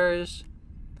letters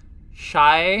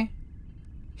Shai,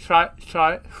 Shai,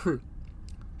 Shai,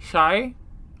 Shai,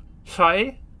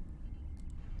 Shai,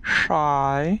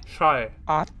 Chai. Shai,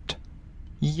 At.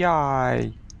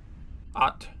 Yai.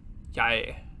 At,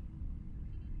 Yai.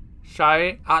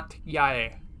 Shai, At,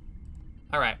 Yai.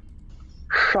 All right,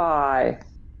 Shy.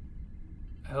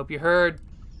 I hope you heard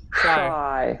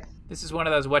Shai. Shy. This is one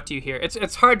of those what do you hear.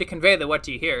 It's hard to convey the what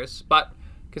do you hears, but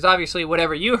because obviously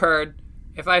whatever you heard,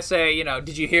 if I say,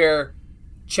 did you hear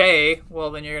Che?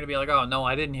 Well, then you're going to be like, oh, no,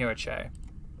 I didn't hear a Che.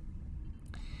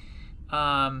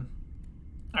 All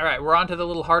right, we're on to the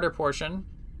little harder portion.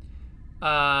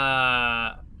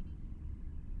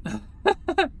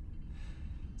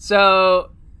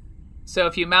 So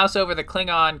if you mouse over the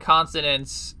Klingon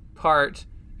consonants part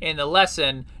in the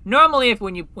lesson, normally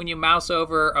when you mouse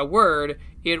over a word,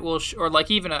 it will or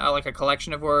like even like a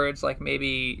collection of words, like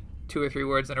maybe 2 or 3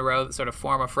 words in a row that sort of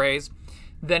form a phrase,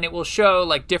 then it will show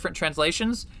like different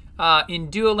translations. In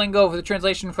Duolingo, for the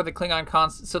translation for the Klingon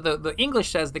consonants, so the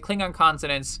English says the Klingon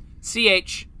consonants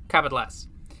CH capital S.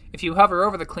 If you hover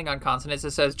over the Klingon consonants, it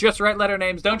says just write letter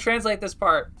names. Don't translate this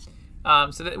part.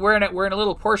 So that we're in a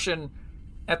little portion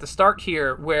at the start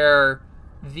here where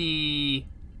the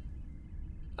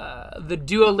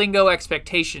Duolingo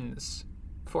expectations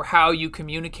for how you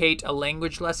communicate a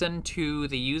language lesson to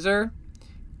the user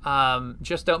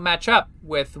just don't match up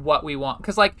with what we want.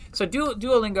 Because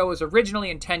Duolingo was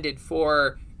originally intended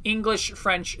for English,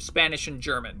 French, Spanish, and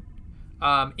German.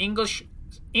 English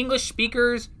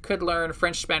speakers could learn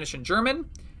French, Spanish, and German,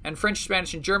 and French,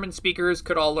 Spanish, and German speakers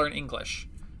could all learn English.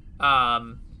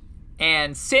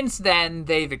 And since then,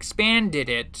 they've expanded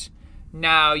it.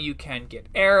 Now you can get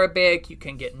Arabic, you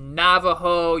can get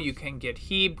Navajo, you can get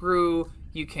Hebrew,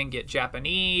 you can get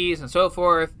Japanese, and so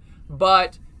forth.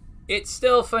 But it's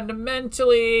still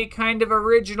fundamentally kind of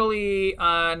originally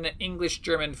an English,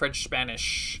 German, French,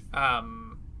 Spanish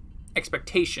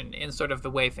expectation in sort of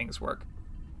the way things work.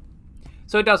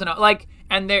 So it doesn't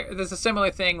and there's a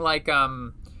similar thing I've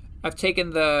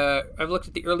looked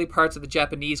at the early parts of the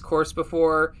Japanese course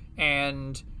before,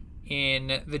 and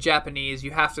in the Japanese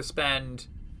you have to spend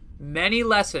many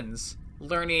lessons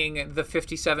learning the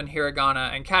 57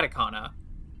 hiragana and katakana,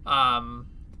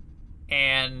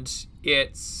 and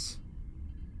it's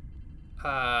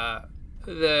the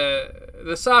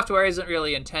software isn't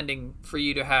really intending for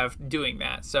you to have doing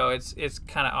that, so it's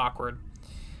kind of awkward.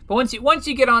 But once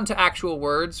you get onto actual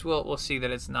words, we'll see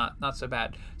that it's not so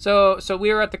bad. So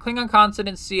we were at the Klingon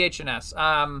consonants CH and S.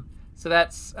 So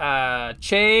that's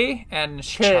che and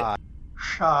sh.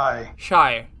 Shy.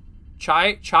 Shy.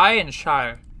 Chai and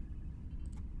shy.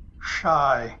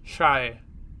 Shy. Shy.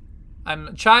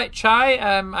 I'm chai.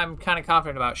 I'm kind of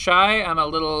confident about. Shy. I'm a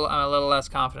little less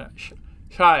confident.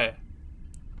 Shy.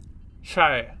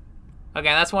 Again,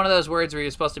 that's one of those words where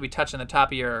you're supposed to be touching the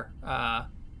top of your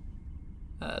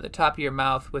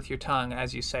mouth with your tongue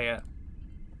as you say it.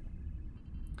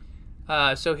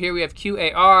 So here we have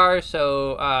QAR.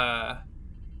 So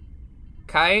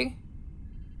Kai.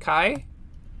 Kai.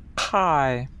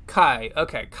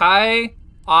 Okay. Kai.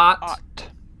 Ot.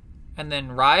 And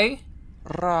then Rai.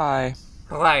 Rai.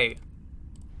 Rai.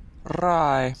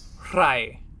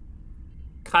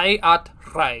 Kai at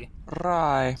Rai.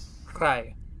 Rai.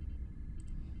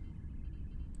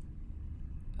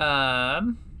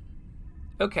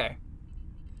 Okay.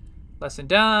 Lesson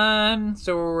done.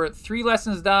 So we're 3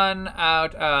 lessons done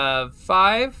out of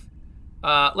 5.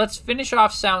 Let's finish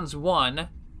off sounds 1,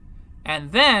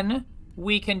 and then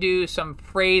we can do some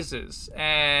phrases.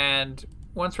 And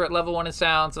once we're at level 1 in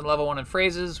sounds and level 1 in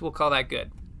phrases, we'll call that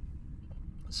good.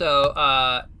 So,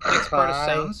 next part of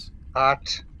sounds.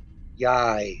 At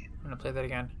yai. I'm gonna play that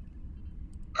again.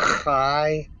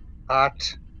 Chai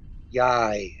at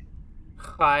yai.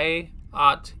 Chai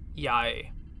at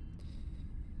yai.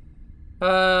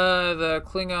 The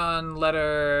Klingon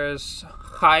letters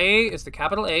Chai is the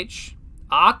capital H,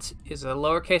 At is a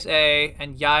lowercase a,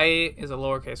 and Yai is a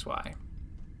lowercase y.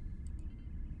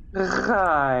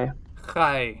 Chai.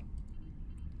 Chai.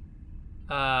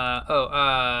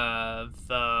 The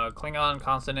Klingon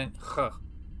consonant Ch.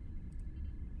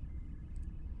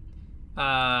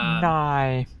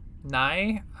 Nai.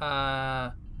 Nai.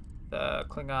 The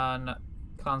Klingon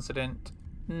consonant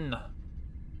N.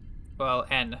 Well,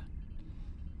 N.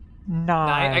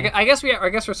 Nai. I guess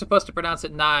we're supposed to pronounce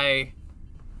it Nai,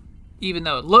 even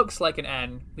though it looks like an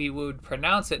N. We would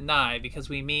pronounce it Nai because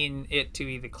we mean it to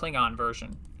be the Klingon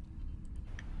version.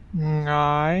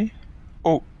 Ngai.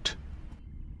 Oat.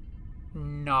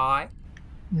 Nai.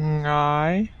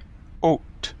 Ngai.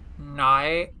 Oat.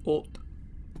 Nai ot.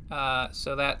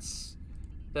 So that's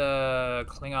the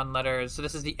Klingon letters. So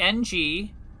this is the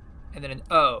NG and then an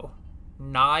O.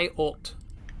 Nai ot.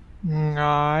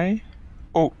 Ngai.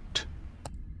 Oat.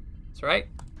 That's right.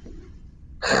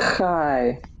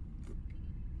 Chai.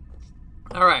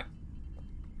 All right.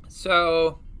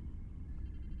 So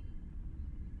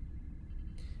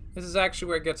this is actually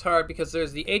where it gets hard because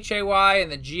there's the HAY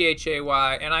and the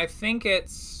GHAY, and I think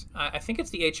it's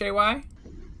the HAY.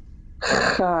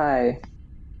 Chai.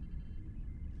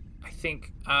 I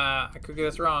think I could get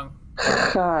this wrong.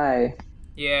 Chai.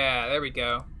 Yeah, there we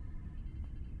go.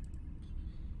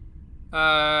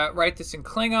 Write this in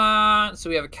Klingon. So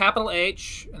we have a capital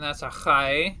H, and that's a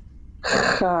chai.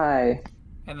 Chai.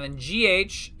 And then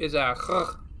GH is a ch.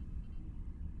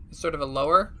 It's sort of a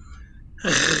lower.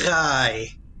 Chai.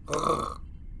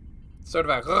 Sort of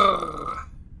a.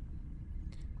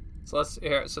 So let's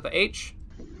here. So the H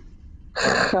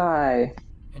Chai.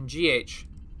 and GH.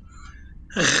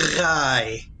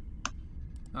 Chai.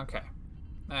 Okay.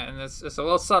 And it's a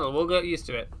little subtle. We'll get used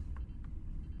to it.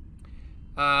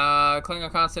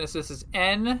 Klingon consonants, this is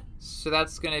N, so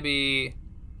that's going to be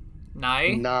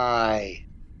Nai. Nai.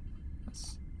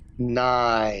 That's-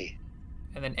 Nai.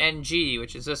 And then NG,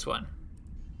 which is this one.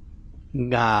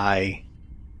 Ngai.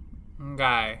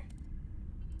 Guy.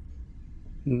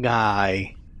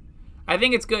 Ngai. I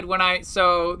think it's good when it's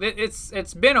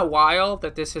been a while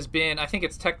that this has been, I think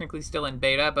it's technically still in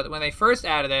beta, but when they first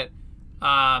added it,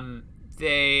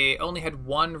 they only had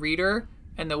one reader,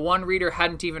 and the one reader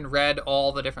hadn't even read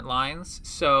all the different lines,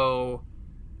 so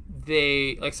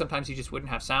they, like, sometimes you just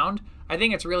wouldn't have sound. I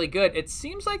think it's really good. It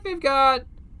seems like they've got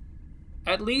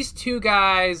at least 2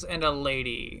 guys and a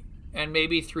lady, and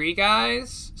maybe 3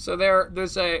 guys, so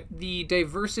there's the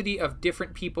diversity of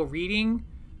different people reading,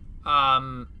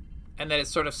 and that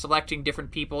it's sort of selecting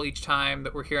different people each time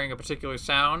that we're hearing a particular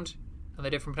sound and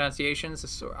the different pronunciations.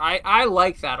 So I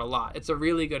like that a lot. It's a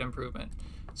really good improvement.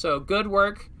 So good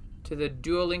work to the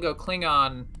Duolingo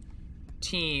Klingon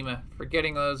team for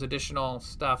getting those additional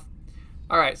stuff.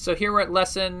 All right, so here we're at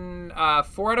lesson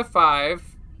 4 out of 5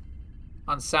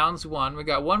 on sounds 1. We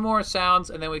got one more sounds,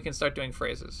 and then we can start doing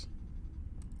phrases.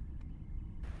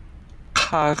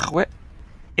 Karwe.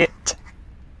 It.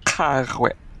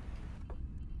 Karwe.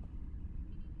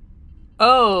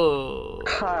 Oh,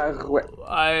 Kagwe.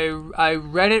 I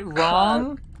read it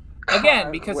wrong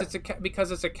again because it's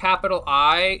a capital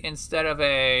I instead of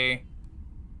an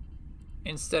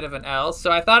L.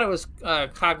 So I thought it was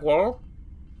Kagwo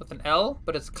with an L,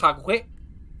 but it's Kagwe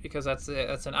because that's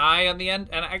an I on the end,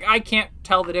 and I can't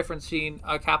tell the difference between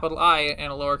a capital I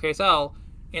and a lowercase L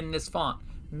in this font.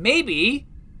 Maybe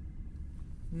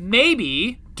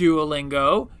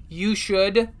Duolingo, you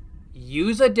should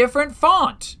use a different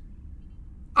font.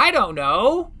 I don't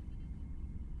know.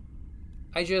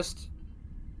 I'm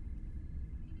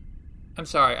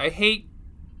sorry. I hate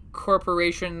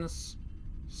corporations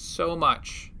so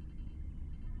much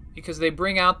because they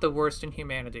bring out the worst in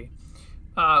humanity.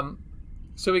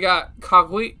 So we got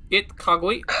Kagwe,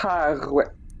 Kagwe. Kagwe.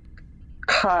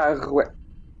 Kagwe.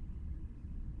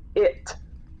 It.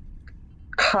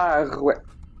 Kagwe.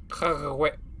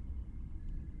 Kagwe.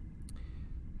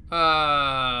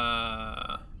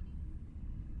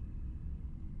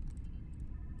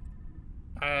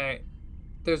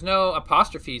 There's no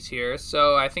apostrophes here,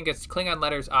 so I think it's Klingon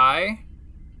letters I.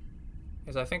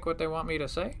 Is I think what they want me to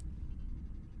say.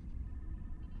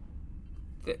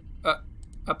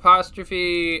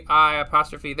 Apostrophe I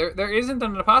apostrophe. There isn't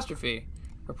an apostrophe.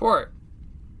 Report.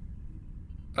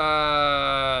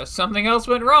 Something else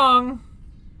went wrong.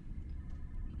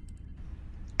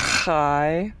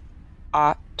 Chai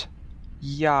at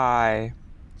yai.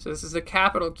 So this is a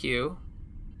capital Q.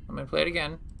 I'm gonna play it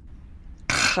again.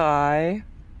 Chai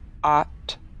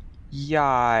at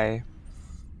yai.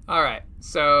 All right.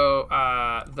 So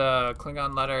the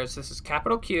Klingon letters. This is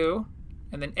capital Q,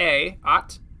 and then A.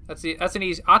 At. That's an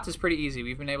easy. At is pretty easy.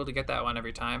 We've been able to get that one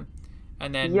every time.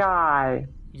 And then Yai.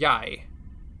 Yai.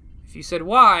 If you said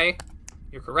Y,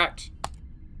 you're correct.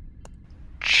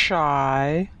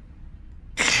 Chai.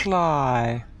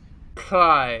 Cly.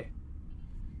 Cly.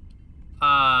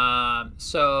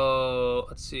 So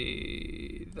let's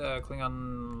see the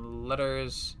Klingon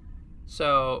letters.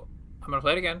 So I'm gonna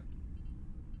play it again.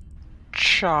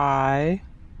 Chai.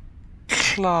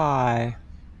 Cly.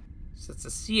 So it's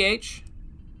a CH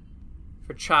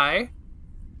for chai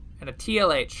and a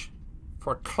TLH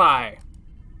for cly.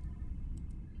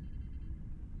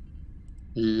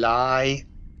 Lie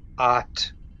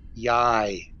at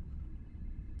yai.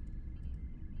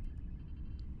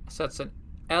 So it's an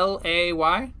LAY.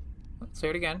 Let's say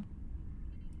it again.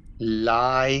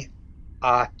 Lie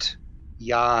at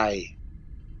yai.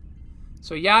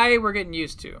 So yai we're getting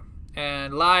used to.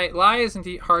 And lie isn't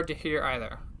hard to hear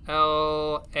either.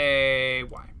 LAY.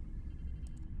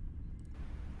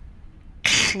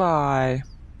 Cly.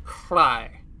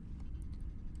 Cly.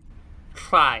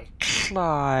 Cly.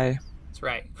 Cly. That's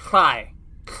right. Cly.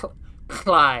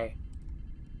 Cly.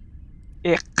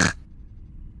 Ick.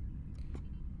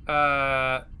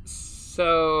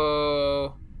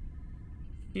 So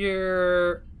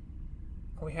here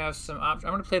we have some options.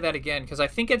 I'm going to play that again because I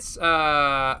think it's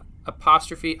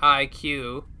apostrophe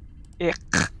IQ.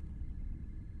 Ick.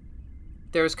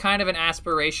 There's kind of an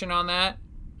aspiration on that.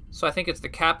 So I think it's the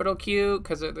capital Q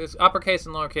because there's uppercase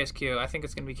and lowercase Q. I think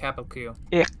it's going to be capital Q.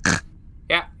 Ick.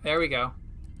 Yeah, there we go.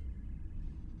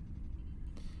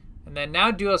 And then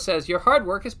now Duo says, your hard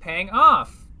work is paying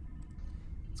off.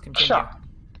 Let's continue. Cha.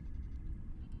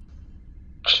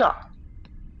 Cha.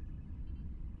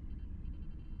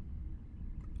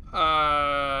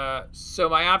 So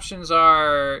my options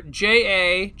are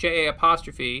JA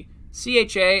apostrophe,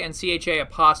 CHA, and CHA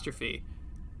apostrophe.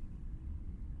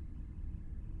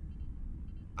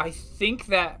 I think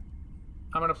that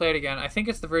I'm going to play it again. I think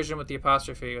it's the version with the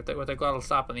apostrophe, with the glottal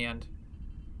stop on the end.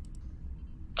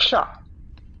 Cha.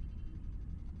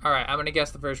 All right, I'm going to guess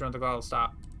the version with the glottal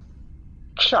stop.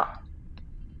 Cha.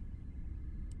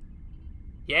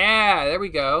 Yeah, there we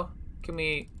go. Can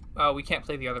we... Oh, we can't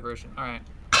play the other version. All right.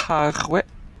 Kagwe.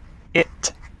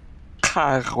 It.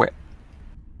 Kagwe.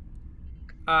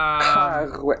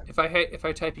 Kagwe. If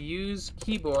I type use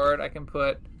keyboard, I can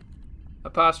put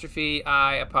apostrophe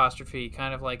I apostrophe,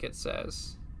 kind of like it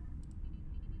says.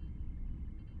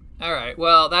 All right.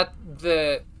 Well,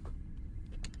 it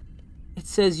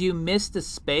says you missed a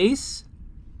space.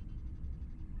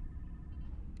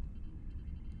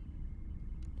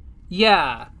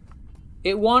 Yeah.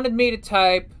 It wanted me to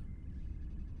type.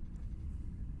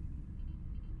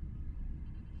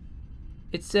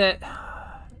 It said,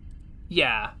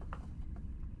 yeah.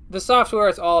 The software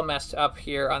is all messed up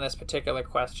here on this particular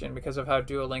question because of how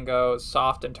Duolingo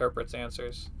soft interprets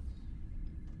answers.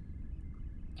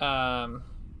 And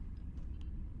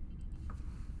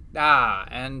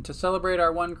to celebrate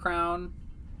our 1 crown,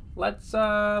 let's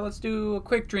do a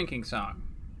quick drinking song.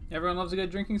 Everyone loves a good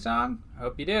drinking song? I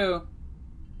hope you do.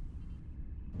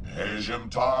 Hejem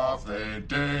tave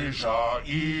deja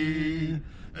I.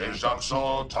 Ezak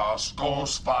sotas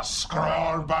gos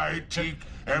vaskrar baitik.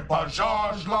 En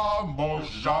pajaj la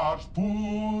mojaj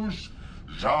puj.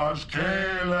 Jaj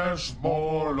keles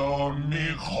molon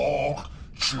michoch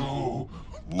chu.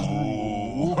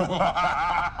 Ooh.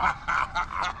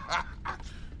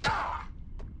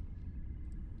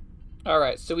 All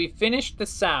right, so we finished the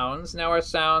sounds. Now our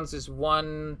sounds is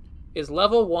level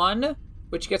 1,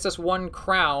 which gets us 1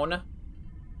 crown.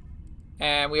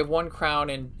 And we have 1 crown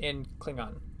in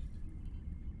Klingon.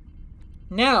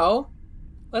 Now,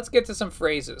 let's get to some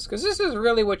phrases, because this is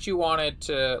really what you wanted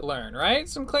to learn, right?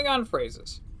 Some Klingon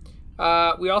phrases.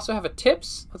 We also have a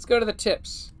tips. Let's go to the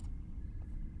tips.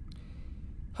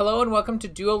 Hello and welcome to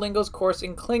Duolingo's course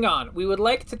in Klingon. We would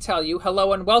like to tell you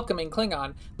hello and welcome in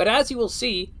Klingon, but as you will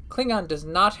see, Klingon does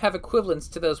not have equivalents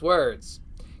to those words.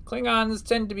 Klingons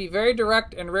tend to be very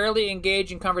direct and rarely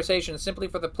engage in conversation simply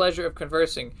for the pleasure of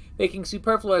conversing, making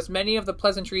superfluous many of the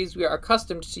pleasantries we are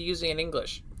accustomed to using in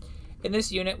English. In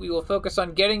this unit, we will focus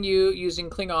on getting you using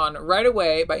Klingon right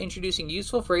away by introducing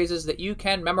useful phrases that you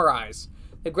can memorize.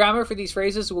 The grammar for these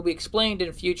phrases will be explained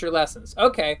in future lessons.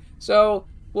 Okay, so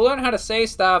we'll learn how to say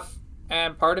stuff,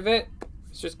 and part of it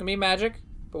is just going to be magic,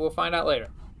 but we'll find out later.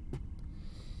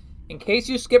 In case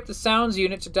you skipped the sounds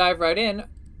unit to dive right in,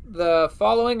 the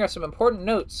following are some important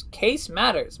notes. Case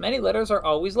matters. Many letters are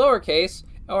always lowercase,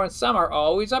 or some are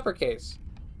always uppercase.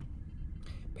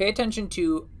 Pay attention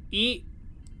to E,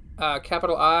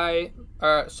 capital I.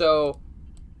 So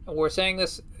we're saying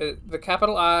this, the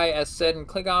capital I, as said in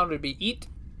Klingon, would be eat.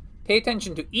 Pay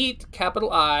attention to eat,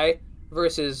 capital I,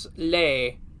 versus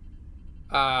le,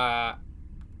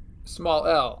 small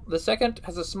l. The second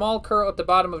has a small curl at the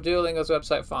bottom of Duolingo's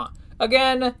website font.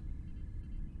 Again,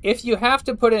 if you have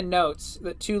to put in notes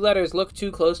that 2 letters look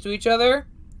too close to each other,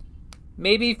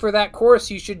 maybe for that course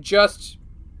you should just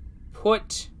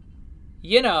put,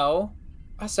 a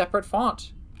separate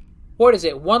font. What is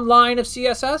it, 1 line of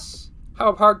CSS?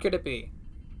 How hard could it be?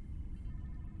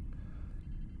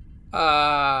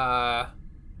 Let's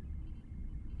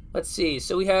see.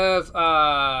 So we have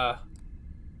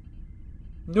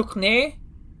Nukne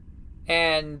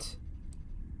and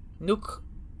Nukchatl.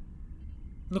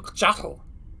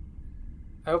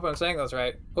 I hope I'm saying those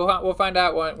right. We'll find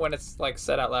out when it's like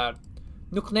said out loud.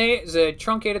 Nukne is a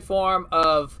truncated form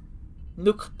of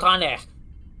Nuktane,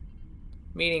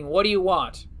 meaning what do you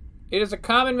want? It is a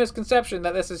common misconception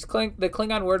that this is the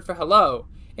Klingon word for hello.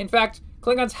 In fact,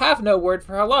 Klingons have no word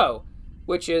for hello,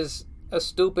 which is a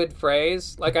stupid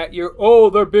phrase. Like,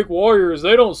 they're big warriors.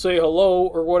 They don't say hello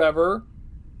or whatever.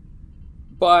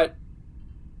 But,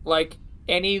 like,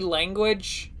 any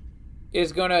language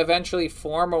is going to eventually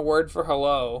form a word for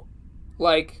hello.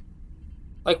 Like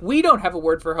we don't have a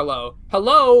word for hello.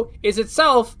 Hello is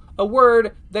itself a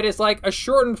word that is like a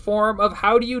shortened form of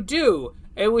how do you do,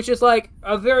 which is like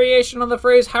a variation on the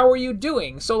phrase how are you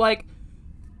doing. So like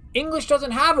English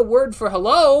doesn't have a word for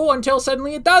hello until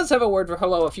suddenly it does have a word for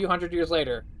hello a few hundred years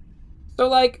later. So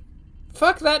like,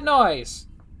 fuck that noise.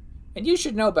 And you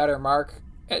should know better, Mark.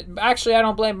 Actually, I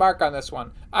don't blame Mark on this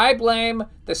one. I blame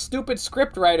the stupid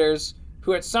script writers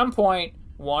who at some point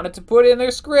wanted to put in their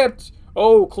script,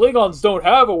 oh, Klingons don't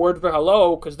have a word for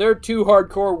hello because they're too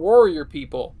hardcore warrior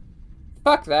people.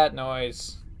 Fuck that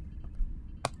noise.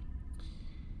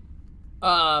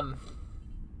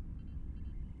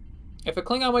 If a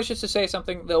Klingon wishes to say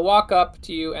something, they'll walk up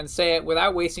to you and say it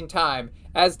without wasting time,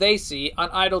 as they see on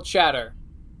idle chatter.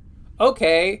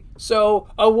 Okay, so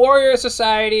a warrior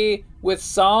society with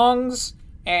songs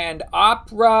and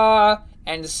opera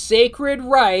and sacred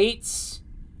rites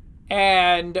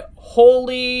and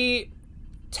holy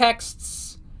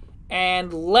texts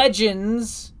and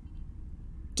legends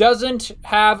doesn't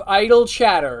have idle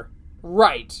chatter.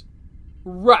 Right.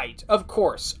 Right. Of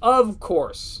course. Of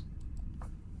course.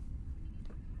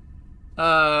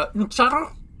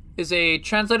 Nukchatl is a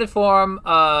translated form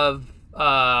of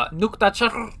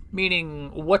Nuktachatl, meaning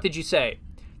what did you say?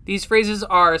 These phrases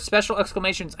are special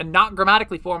exclamations and not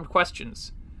grammatically formed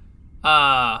questions.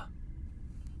 Not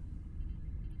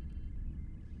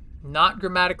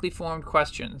grammatically formed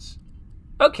questions.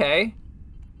 Okay.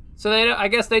 So I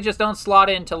guess they just don't slot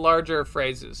into larger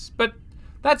phrases. But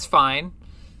that's fine.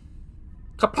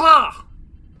 Kapla!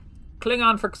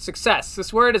 Klingon for success.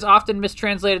 This word is often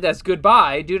mistranslated as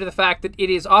goodbye due to the fact that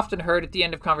it is often heard at the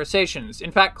end of conversations.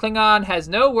 In fact, Klingon has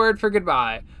no word for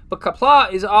goodbye, but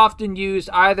kapla is often used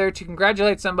either to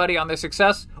congratulate somebody on their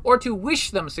success or to wish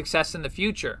them success in the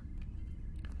future.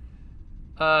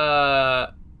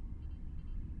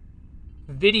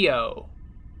 Video.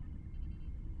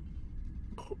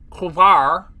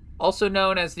 Klovar, also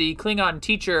known as the Klingon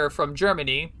teacher from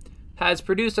Germany, has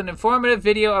produced an informative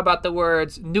video about the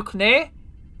words Nukne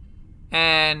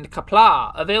and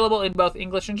Kapla, available in both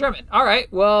English and German. All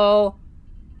right, well,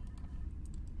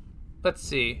 let's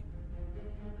see.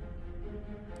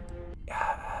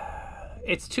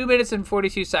 It's 2 minutes and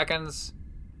 42 seconds.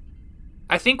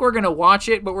 I think we're going to watch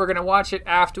it, but we're going to watch it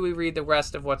after we read the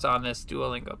rest of what's on this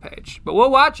Duolingo page. But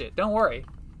we'll watch it, don't worry.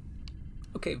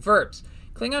 Okay, verbs.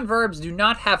 Klingon verbs do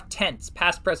not have tense,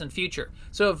 past, present, future.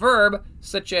 So a verb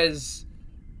such as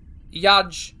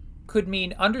yaj could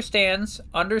mean understands,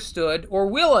 understood, or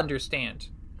will understand.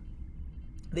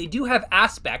 They do have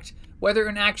aspect, whether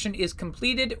an action is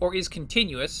completed or is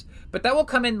continuous, but that will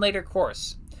come in later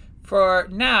course. For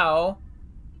now,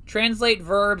 translate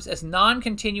verbs as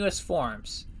non-continuous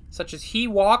forms, such as he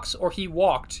walks or he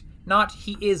walked, not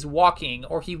he is walking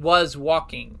or he was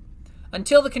walking,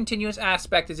 until the continuous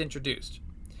aspect is introduced.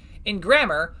 In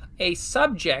grammar, a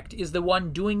subject is the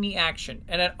one doing the action,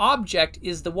 and an object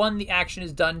is the one the action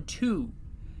is done to.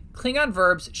 Klingon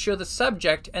verbs show the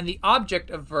subject and the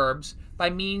object of verbs by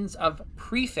means of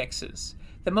prefixes.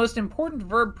 The most important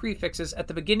verb prefixes at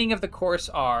the beginning of the course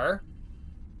are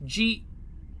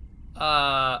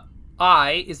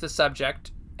I is the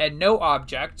subject and no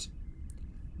object.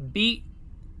 B,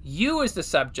 you is the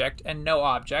subject and no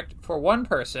object for one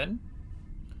person.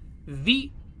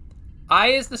 V, I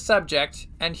is the subject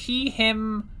and he,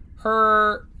 him,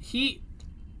 her, it,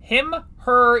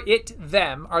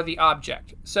 them are the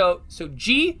object. So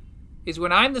G is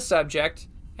when I'm the subject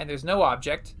and there's no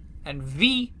object, and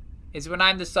V is when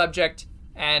I'm the subject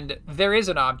and there is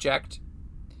an object.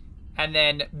 And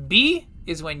then B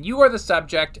is when you are the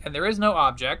subject and there is no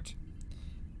object.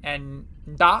 And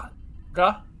da,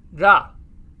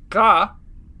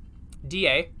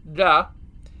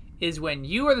 is when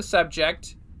you are the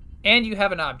subject and you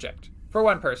have an object for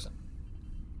one person.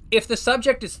 If the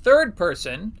subject is third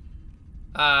person,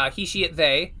 he, she, it,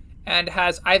 they, and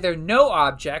has either no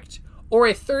object or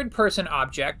a third person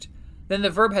object, then the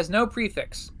verb has no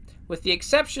prefix, with the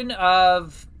exception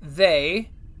of they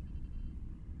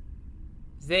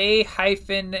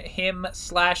hyphen him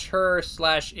 / her /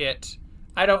 it.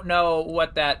 I don't know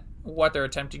what they're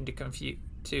attempting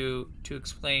to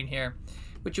explain here,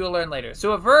 which you will learn later.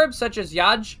 So a verb such as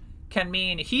yaj can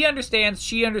mean he understands,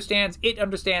 she understands, it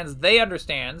understands, they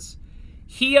understands.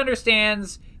 He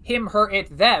understands him, her,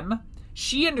 it, them.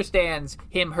 She understands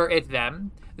him, her, it,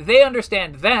 them. They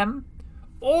understand them.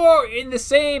 Or in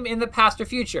the past or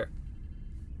future.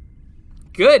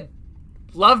 Good.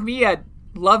 Love me a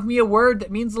word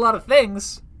that means a lot of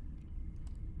things.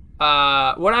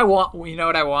 What I want, you know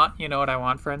what I want? You know what I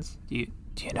want, friends? Do you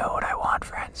know what I want,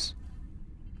 friends?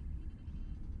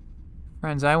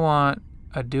 Friends, I want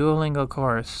a Duolingo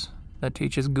course that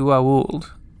teaches Gua'uld.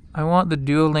 I want the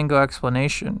Duolingo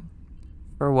explanation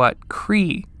for what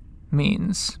Cree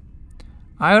means.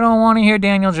 I don't want to hear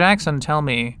Daniel Jackson tell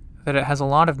me that it has a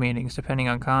lot of meanings depending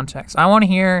on context. I want to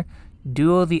hear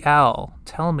Duo the Owl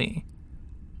tell me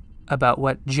about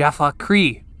what Jaffa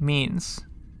Cree means.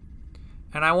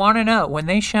 And I want to know, when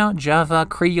they shout Jaffa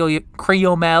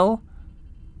Kriomel,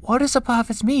 what does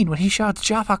Apophis mean when he shouts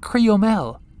Jaffa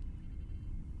Kriomel?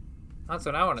 That's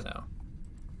what I want to know.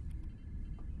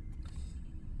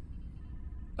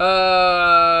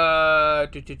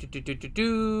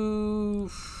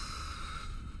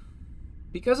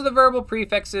 Because of the verbal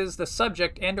prefixes, the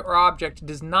subject and or object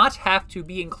does not have to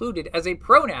be included as a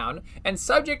pronoun, and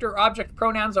subject or object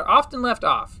pronouns are often left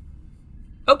off.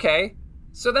 Okay,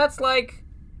 so that's like,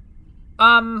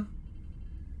 I'm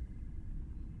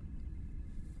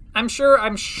sure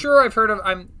I've heard of,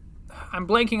 I'm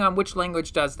blanking on which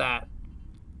language does that.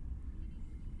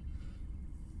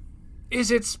 Is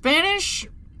it Spanish?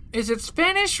 Is it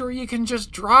Spanish where you can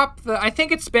just drop I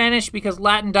think it's Spanish because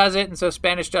Latin does it, and so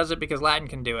Spanish does it because Latin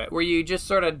can do it, where you just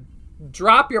sort of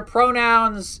drop your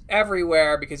pronouns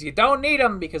everywhere because you don't need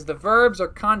them because the verbs are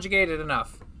conjugated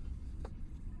enough.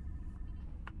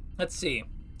 Let's see.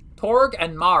 Torg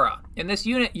and Mara. In this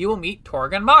unit, you will meet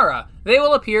Torg and Mara. They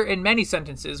will appear in many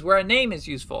sentences where a name is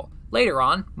useful. Later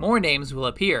on, more names will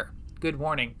appear. Good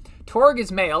warning. Torg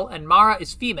is male and Mara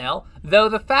is female, though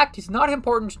the fact is not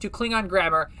important to Klingon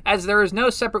grammar as there is no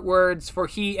separate words for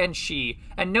he and she,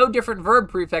 and no different verb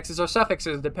prefixes or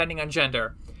suffixes depending on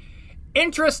gender.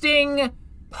 Interesting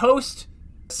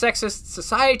post-sexist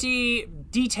society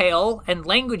detail and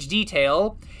language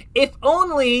detail. If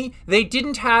only they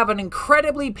didn't have an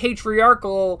incredibly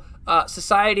patriarchal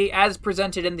society as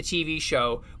presented in the TV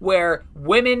show, where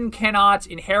women cannot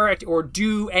inherit or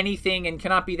do anything and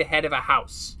cannot be the head of a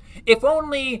house. If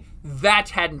only that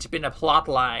hadn't been a plot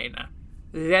line.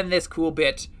 then this cool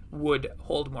bit would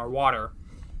hold more water.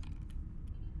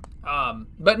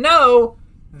 But no,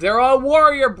 they're all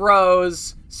warrior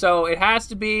bros, so it has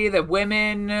to be that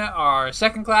women are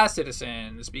second-class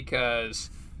citizens, because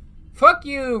fuck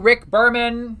you, Rick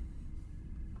Berman.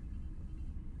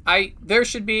 I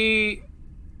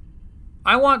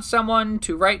want someone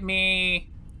to write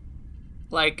me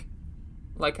like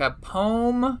a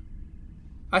poem.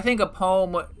 I think a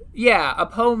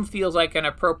poem feels like an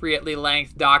appropriately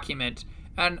length document,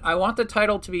 and I want the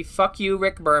title to be Fuck You,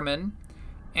 Rick Berman,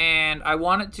 and I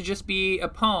want it to just be a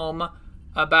poem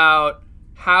about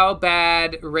how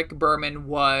bad Rick Berman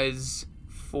was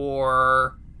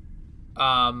for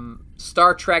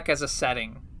Star Trek as a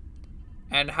setting,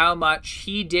 and how much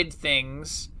he did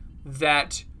things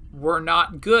that were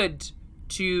not good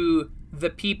to the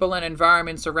people and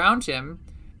environments around him,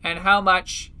 and how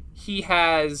much he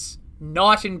has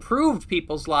not improved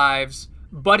people's lives,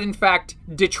 but in fact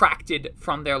detracted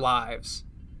from their lives.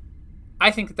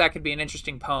 I think that could be an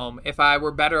interesting poem. If I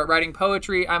were better at writing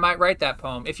poetry, I might write that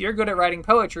poem. If you're good at writing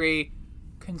poetry,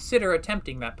 consider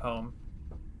attempting that poem.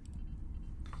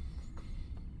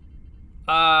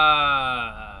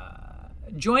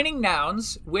 Joining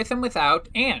nouns with and without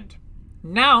and.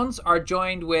 Nouns are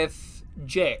joined with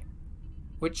j,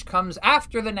 which comes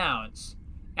after the nouns,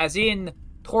 as in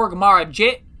Torg Mara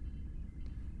j,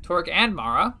 Torg and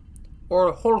Mara,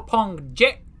 or Holpong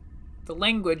j, the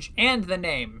language and the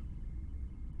name.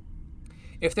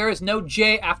 If there is no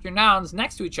j after nouns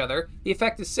next to each other, the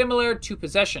effect is similar to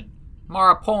possession.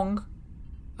 Mara Pong,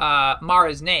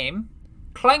 Mara's name.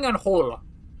 Klingon Hol,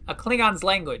 a Klingon's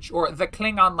language, or the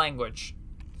Klingon language.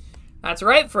 That's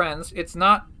right, friends. It's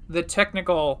not the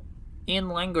technical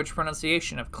in-language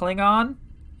pronunciation of Klingon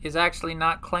is actually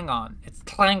not Klingon. It's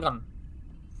Klingon.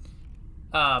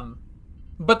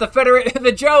 But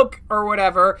the joke, or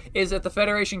whatever, is that the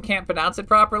Federation can't pronounce it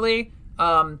properly.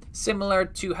 Similar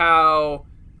to how,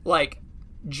 like,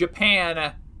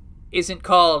 Japan isn't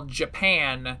called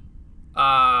Japan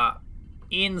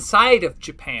inside of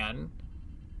Japan.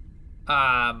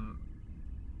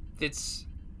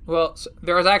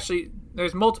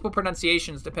 There's multiple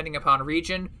pronunciations depending upon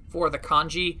region for the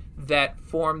kanji that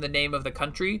form the name of the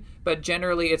country, but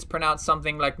generally it's pronounced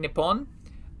something like Nippon.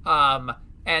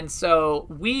 And so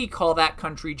we call that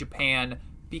country Japan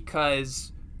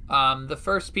because the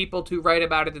first people to write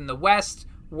about it in the West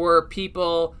were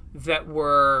people that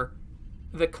were...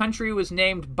 The country was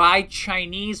named by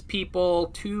Chinese people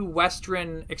to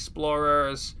Western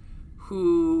explorers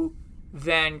who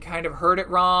then kind of heard it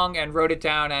wrong and wrote it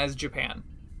down as Japan.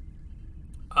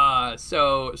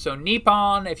 So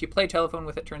Nippon, if you play telephone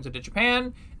with it, turns into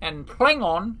Japan, and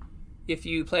Klingon, if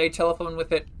you play telephone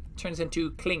with it, turns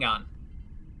into Klingon.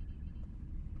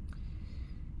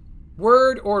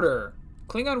 Word order.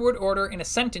 Klingon word order in a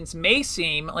sentence may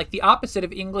seem like the opposite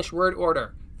of English word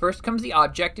order. First comes the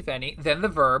object, if any, then the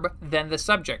verb, then the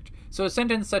subject. So a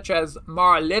sentence such as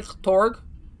Mara lit Torg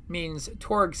means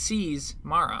Torg sees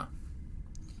Mara.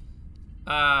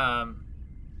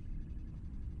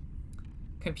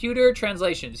 Computer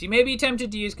translations. You may be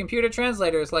tempted to use computer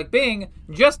translators like Bing.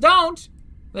 Just don't!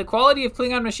 The quality of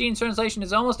Klingon machine translation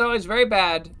is almost always very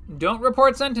bad. Don't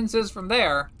report sentences from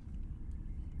there.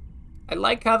 I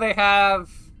like how they have...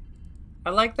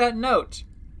 I like that note.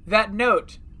 That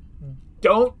note.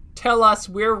 Don't tell us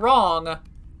we're wrong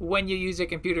when you use a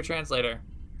computer translator.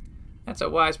 That's a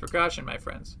wise precaution, my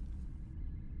friends.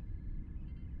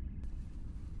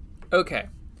 Okay.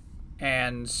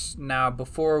 And now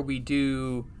before we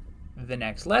do the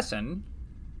next lesson,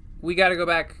 we got to go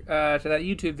back to that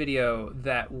YouTube video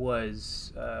that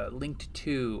was linked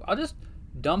to. I'll just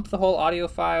dump the whole audio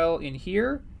file in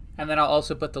here, and then I'll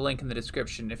also put the link in the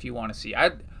description if you want to see.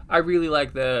 I really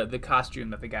like the costume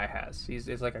that the guy has.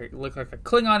 It's like looks like a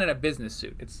Klingon in a business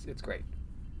suit. It's great.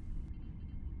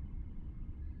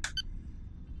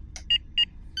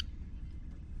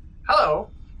 Hello,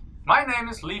 my name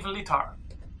is Lieven Litar.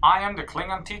 I am the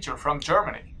Klingon teacher from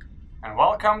Germany, and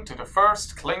welcome to the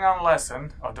first Klingon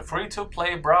lesson of the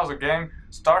free-to-play browser game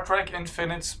Star Trek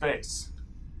Infinite Space.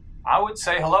 I would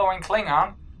say hello in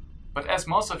Klingon, but as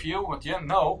most of you would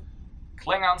know,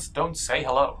 Klingons don't say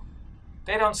hello.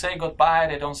 They don't say goodbye,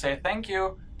 they don't say thank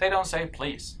you, they don't say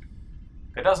please.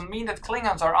 That doesn't mean that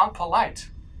Klingons are unpolite.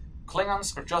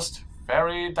 Klingons are just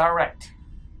very direct.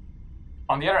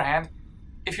 On the other hand,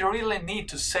 if you really need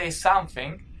to say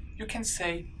something, you can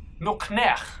say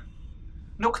nuknech.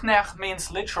 Nuknech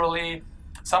means literally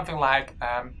something like,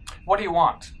 what do you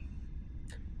want?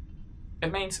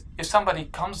 It means if somebody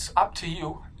comes up to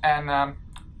you and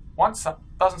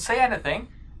doesn't say anything,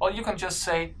 well, you can just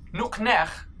say nuknech,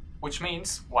 which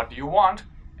means what do you want,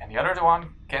 and the other one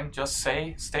can just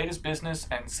state his business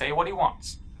and say what he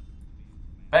wants.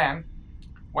 Then,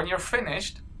 when you're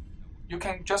finished, you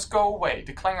can just go away.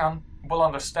 The Klingon will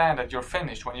understand that you're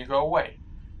finished when you go away.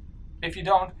 If you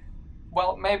don't,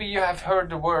 well, maybe you have heard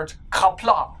the word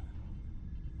kapla.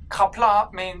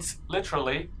 Kapla means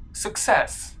literally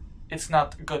success. It's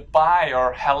not goodbye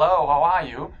or hello, how are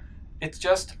you? It's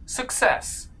just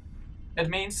success. It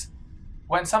means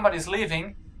when somebody's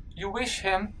leaving, you wish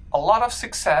him a lot of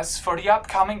success for the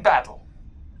upcoming battle.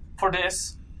 For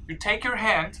this, you take your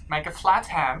hand, make a flat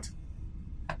hand,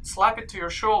 slap it to your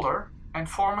shoulder, and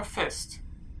form a fist.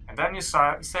 And then you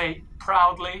say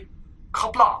proudly,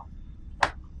 kapla.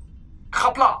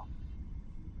 Kapla.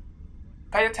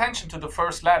 Pay attention to the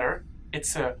first letter.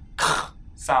 It's a k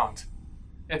sound.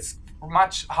 It's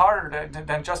much harder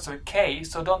than just a K,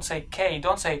 so don't say K,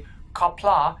 don't say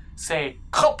kapla, say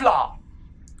kapla.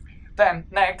 Then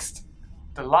next,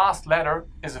 the last letter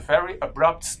is a very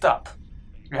abrupt stop.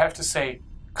 You have to say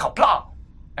kapla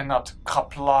and not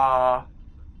kapla.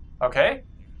 Okay?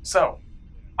 So,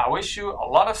 I wish you a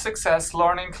lot of success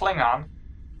learning Klingon.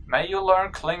 May you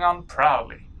learn Klingon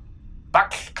proudly.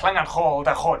 Bak Klingon ho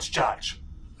da hoch judge.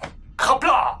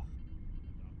 Kapla!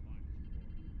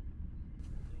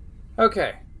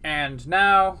 Okay, and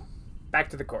now back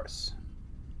to the course.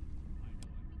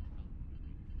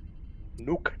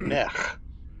 Nuk nech.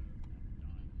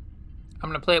 I'm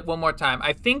going to play it one more time.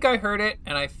 I think I heard it,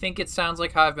 and I think it sounds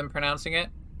like how I've been pronouncing it.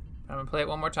 I'm going to play it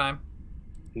one more time.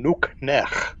 Nuk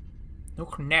nech.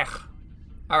 Nuk nech.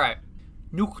 All right.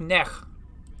 Nuk nech.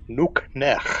 Nuk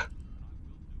nech.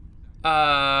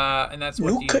 And that's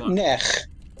what do you want? Nuknech.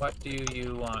 What do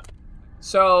you want?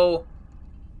 So,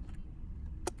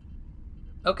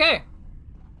 okay.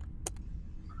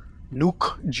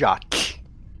 Nuk jak.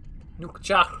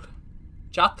 Nukjach.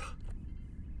 Jach.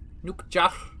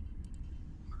 Nukjach.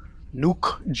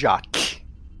 Nuk jak.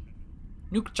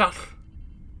 Nukjach.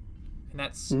 And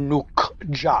that's, Nuk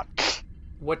jak.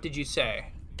 what did you say?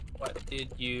 What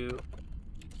did you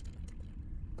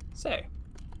say?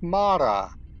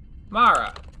 Mara.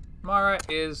 Mara. Mara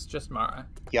is just Mara.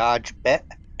 Yajbet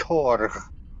Torg.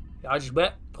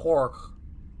 Yajbet Torg.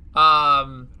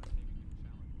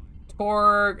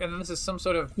 Torg, and this is some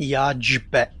sort of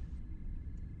Yajbet.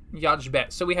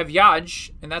 Yajbet. So we have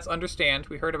Yaj, and that's understand.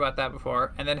 We heard about that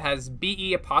before. And then has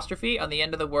BE apostrophe on the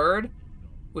end of the word,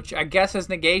 which I guess is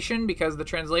negation because the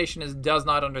translation is does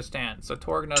not understand. So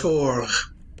Torg knows. Torg.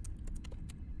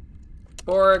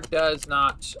 Torg does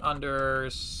not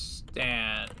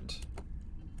understand.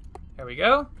 There we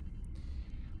go.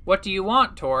 What do you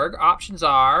want, Torg? Options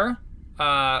are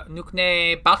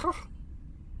Nukne Battle,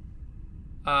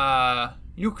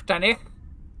 Yuktanech,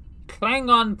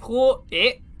 Klingon Pro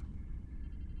E,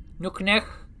 Nuknech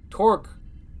Torg.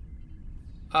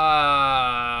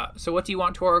 So what do you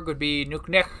want, Torg? Would be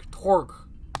Nuknech Torg.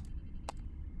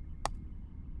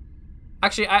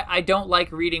 Actually, I don't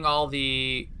like reading all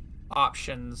the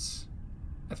options.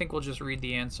 I think we'll just read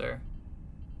the answer.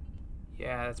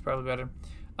 Yeah, that's probably better.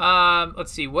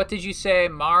 Let's see. What did you say,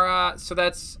 Mara? So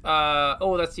that's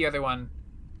that's the other one.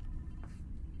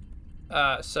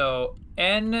 So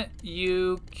Nuqjatlh.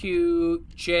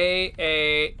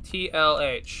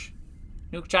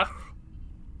 Nukjach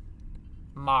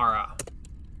Mara.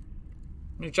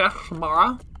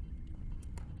 Nukjach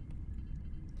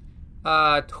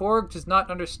Mara. Torg does not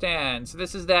understand. So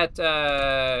this is that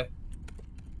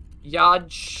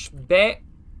Yajbe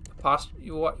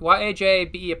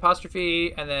YAJBE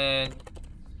apostrophe, and then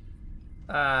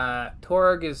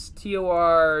Torg is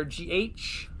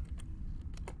TORGH.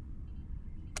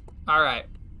 All right.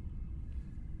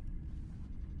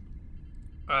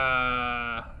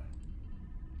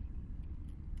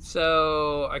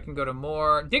 So I can go to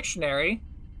more dictionary.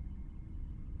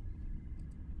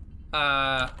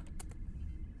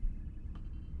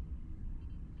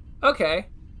 Okay.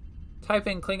 Type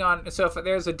in Klingon. So if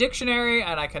there's a dictionary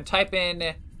and I can type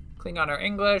in Klingon or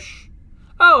English.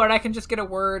 Oh, and I can just get a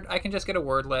word. I can just get a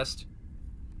word list.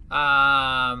 Et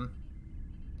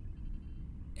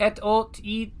ot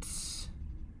it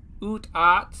ut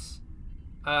at.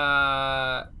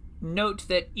 Note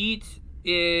that eat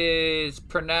is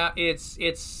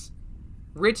it's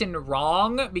written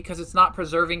wrong because it's not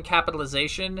preserving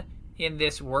capitalization in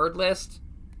this word list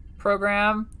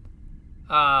program.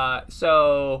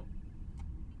 So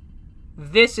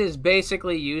this is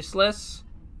basically useless.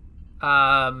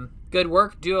 Good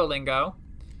work, Duolingo.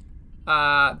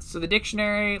 So the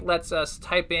dictionary lets us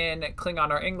type in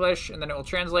Klingon or English, and then it will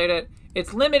translate it.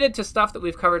 It's limited to stuff that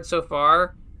we've covered so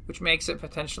far, which makes it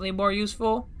potentially more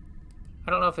useful.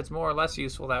 I don't know if it's more or less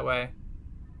useful that way.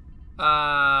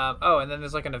 Oh, and then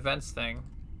there's like an events thing.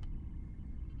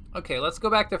 Okay, let's go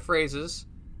back to phrases.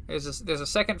 There's a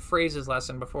second phrases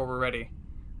lesson before we're ready.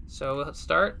 So let's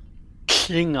start.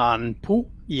 Klingon pu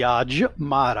yaj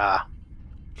mara.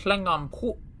 Klingon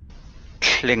pu.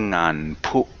 Klingon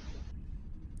pu.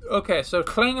 Okay, so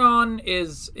Klingon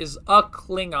is a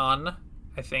Klingon,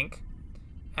 I think.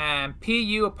 And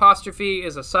PU apostrophe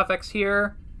is a suffix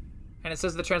here. And it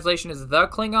says the translation is the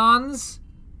Klingons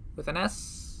with an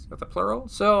S, with a plural.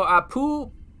 So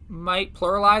pu might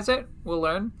pluralize it. We'll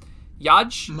learn.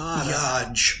 Yaj.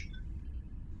 Yaj.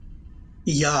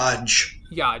 Yaj.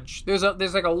 Yaj.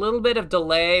 There's like a little bit of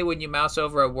delay when you mouse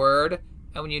over a word,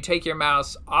 and when you take your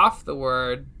mouse off the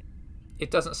word, it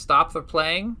doesn't stop the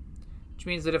playing. Which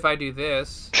means that if I do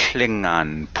this,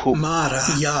 Klingon pu. Mara.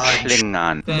 Yaj.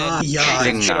 Klingon. then Yaj. you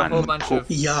just get a whole bunch Klingon of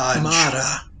Yaj.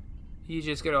 Mara. you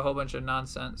just get a whole bunch of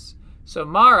nonsense. So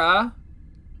Mara,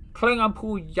 Klingon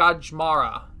pu Yaj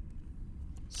Mara.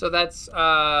 So that's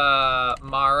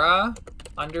Mara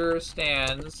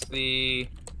understands the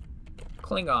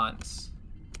Klingons.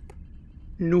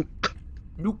 Nuk.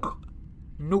 Nuk.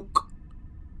 Nuk.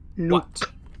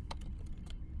 Nuk.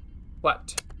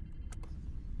 What?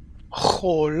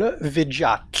 Chol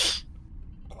vijat.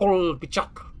 Hol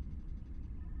bichak.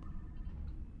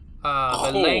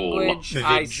 The language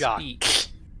I Vijat. speak.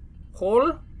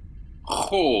 Hol?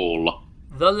 Hole.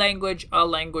 The language, a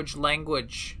language,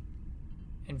 language.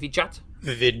 And vijat?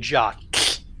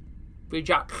 Vijat.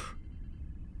 Vijak.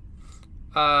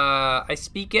 I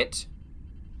speak it.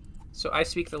 So I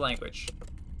speak the language.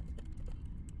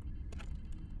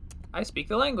 I speak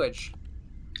the language.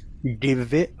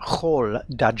 Divi chol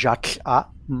dajat a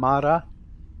mara.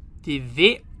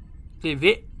 Divi.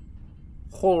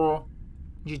 Hol.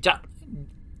 Jijak.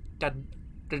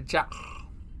 Dajak.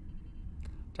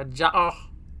 Dajak.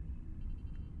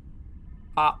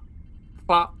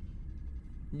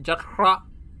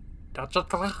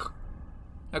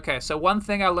 Okay, so one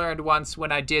thing I learned once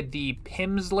when I did the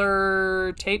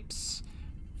Pimsleur tapes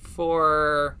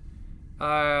for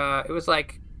it was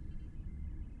like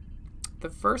the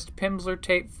first Pimsleur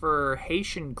tape for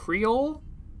Haitian Creole,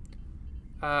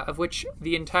 of which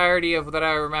the entirety of what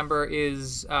I remember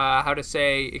is how to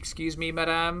say "excuse me,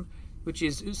 madame," which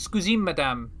is "excusez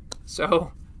madame."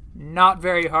 So not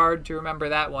very hard to remember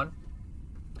that one.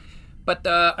 But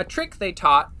a trick they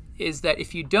taught is that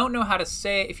if you don't know how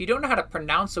to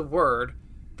pronounce a word,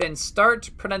 then start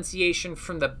pronunciation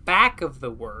from the back of the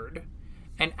word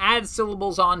and add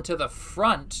syllables onto the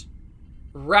front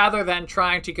rather than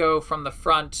trying to go from the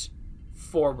front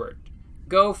forward.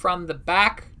 Go from the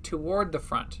back toward the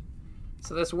front.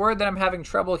 So this word that I'm having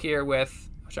trouble here with,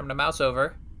 which I'm going to mouse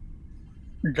over.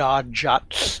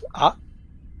 Dajat a.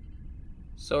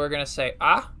 So we're going to say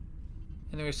ah,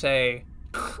 and then we say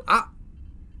ah.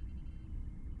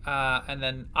 And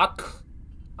then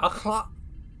akla,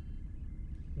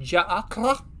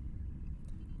 ja'akla,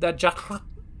 dajakla.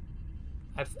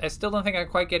 I still don't think I'm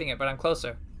quite getting it, but I'm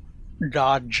closer.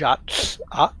 Dajat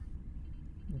a.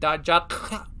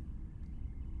 Dajakla.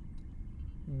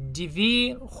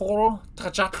 Divi hol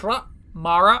tajakla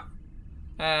mara.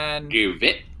 And Give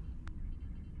it.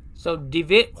 so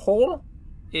divit hol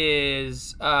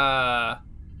is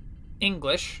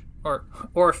English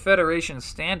or Federation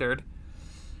Standard.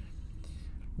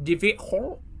 Divit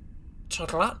hol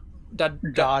tajakla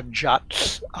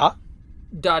Dajat a.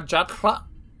 dajakla.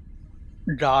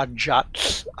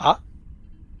 Dajat a.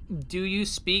 Do you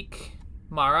speak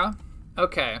Mara?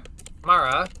 Okay.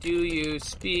 Mara, do you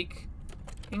speak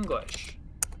English?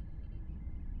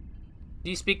 Do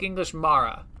you speak English,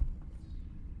 Mara?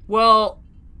 Well,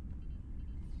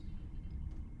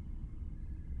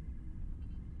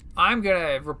 I'm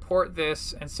gonna report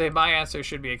this and say my answer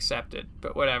should be accepted,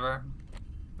 but whatever.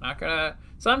 Not gonna.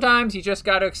 Sometimes you just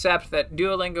gotta accept that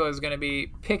Duolingo is gonna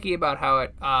be picky about how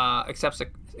it accepts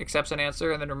an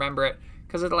answer, and then remember it,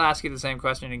 because it'll ask you the same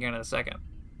question again in a second.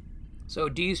 So,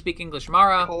 do you speak English,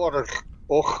 Mara? Torg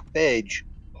och page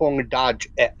hong daj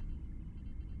e.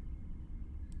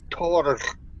 Torg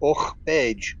och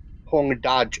page hong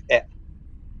daj e.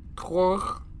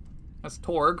 Torg. That's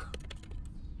Torg.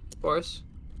 Of course.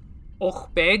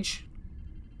 Ochbej.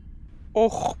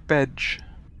 Ochbej.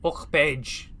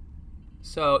 Ochbej.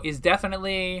 So, is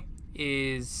definitely,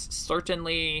 is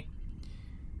certainly,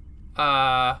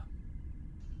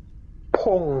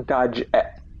 Pongdaj e.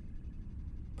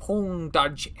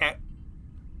 Pongdaj e.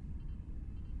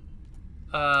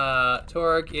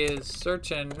 Torg is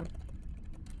certain.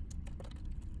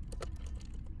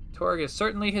 Torg is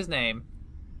certainly his name.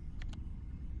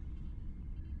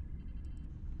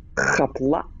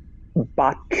 Kapla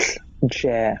Batl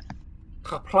Je.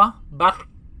 Kapla Batl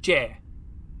Je.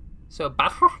 So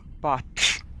Batl?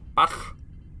 Batl. Batl.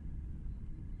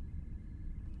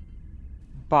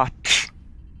 Batl.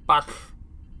 Batl.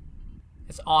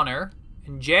 It's honor.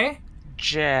 And J?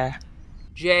 Je.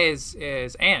 J is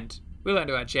and. We learned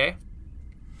about J.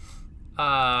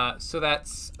 So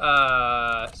that's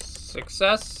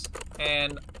success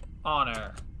and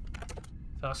honor.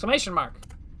 So exclamation mark.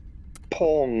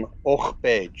 Pong och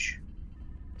bej.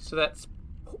 So that's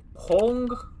Pong.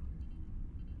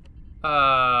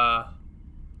 Was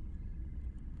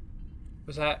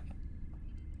that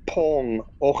Pong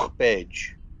och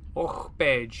bej.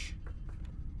 Ochbej? I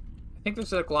think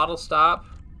there's a glottal stop.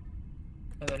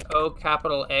 And then O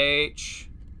capital H.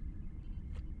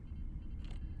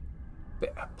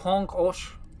 Pong och.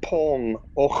 Pong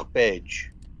och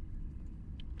bej.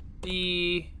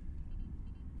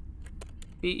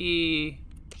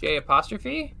 B-E-J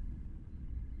apostrophe?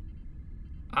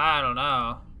 I don't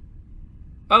know.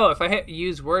 Oh, if I hit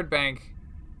use word bank.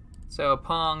 So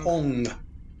Pong. Pong.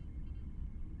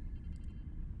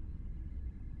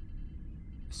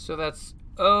 So that's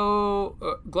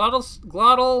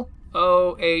glottal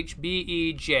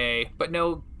O-H-B-E-J, but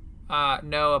no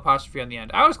apostrophe on the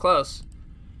end. I was close.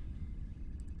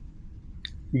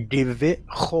 Divi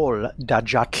Chol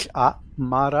Dajat A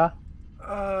Mara.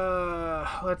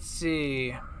 Let's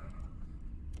see.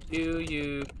 Do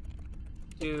you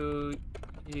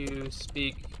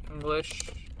speak English,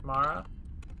 Mara?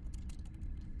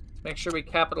 Let's make sure we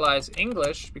capitalize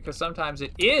English, because sometimes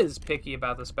it is picky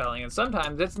about the spelling and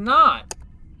sometimes it's not.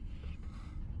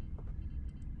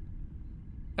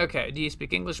 Okay, do you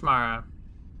speak English, Mara?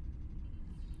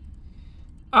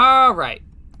 Alright.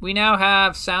 We now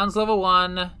have sounds level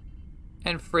 1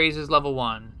 and phrases level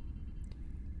 1.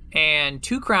 And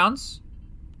 2 crowns.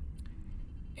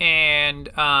 And,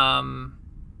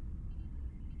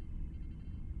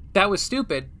 that was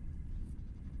stupid.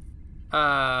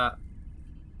 I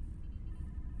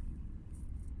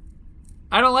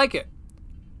don't like it.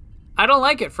 I don't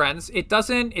like it, friends. It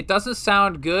doesn't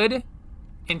sound good.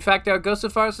 In fact, I would go so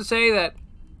far as to say that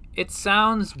it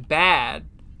sounds bad.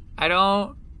 I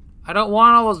don't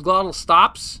want all those glottal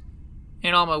stops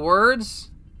in all my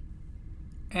words.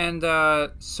 And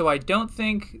so I don't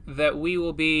think that we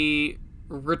will be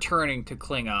returning to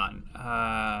Klingon.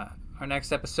 Our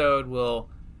next episode will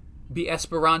be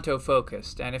Esperanto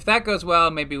focused. And if that goes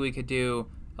well, maybe we could do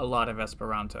a lot of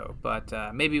Esperanto. But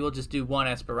maybe we'll just do one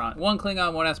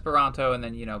Klingon, one Esperanto, and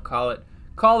then,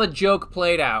 call the joke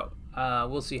played out.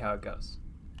 We'll see how it goes.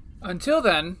 Until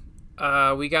then,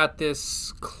 we got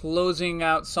this closing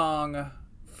out song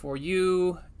for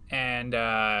you, and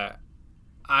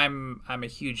I'm a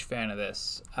huge fan of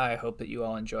this. I hope that you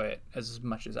all enjoy it as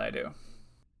much as I do.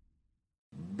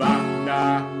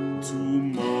 Banda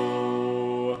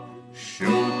tumo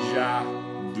shoja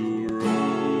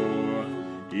duro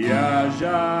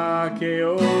yaja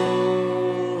keo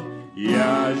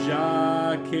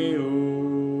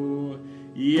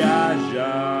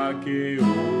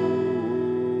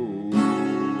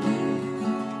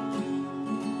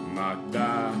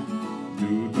Magda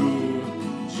dudu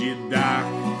jidak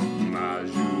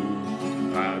maju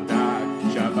padak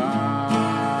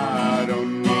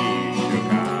jabaron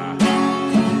nishuka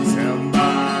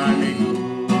sembanigu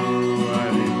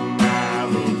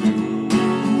alinabudu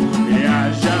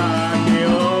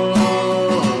yajakeo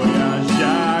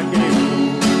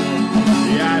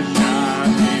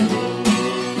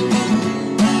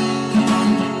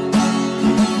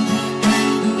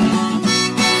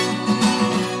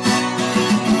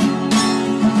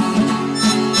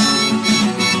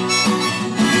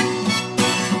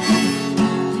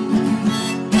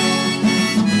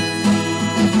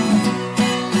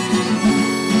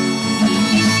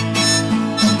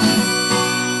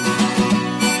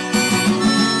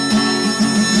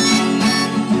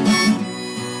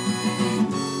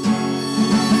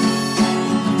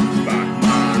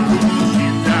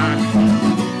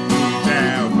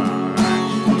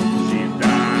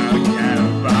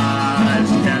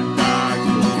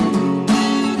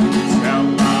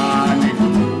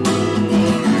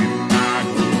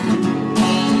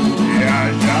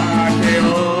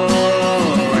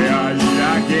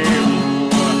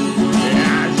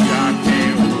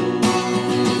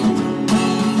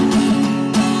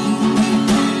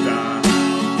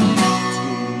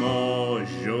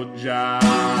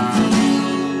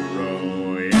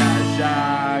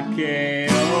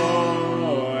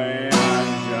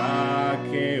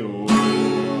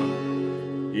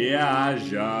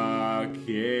Jaja.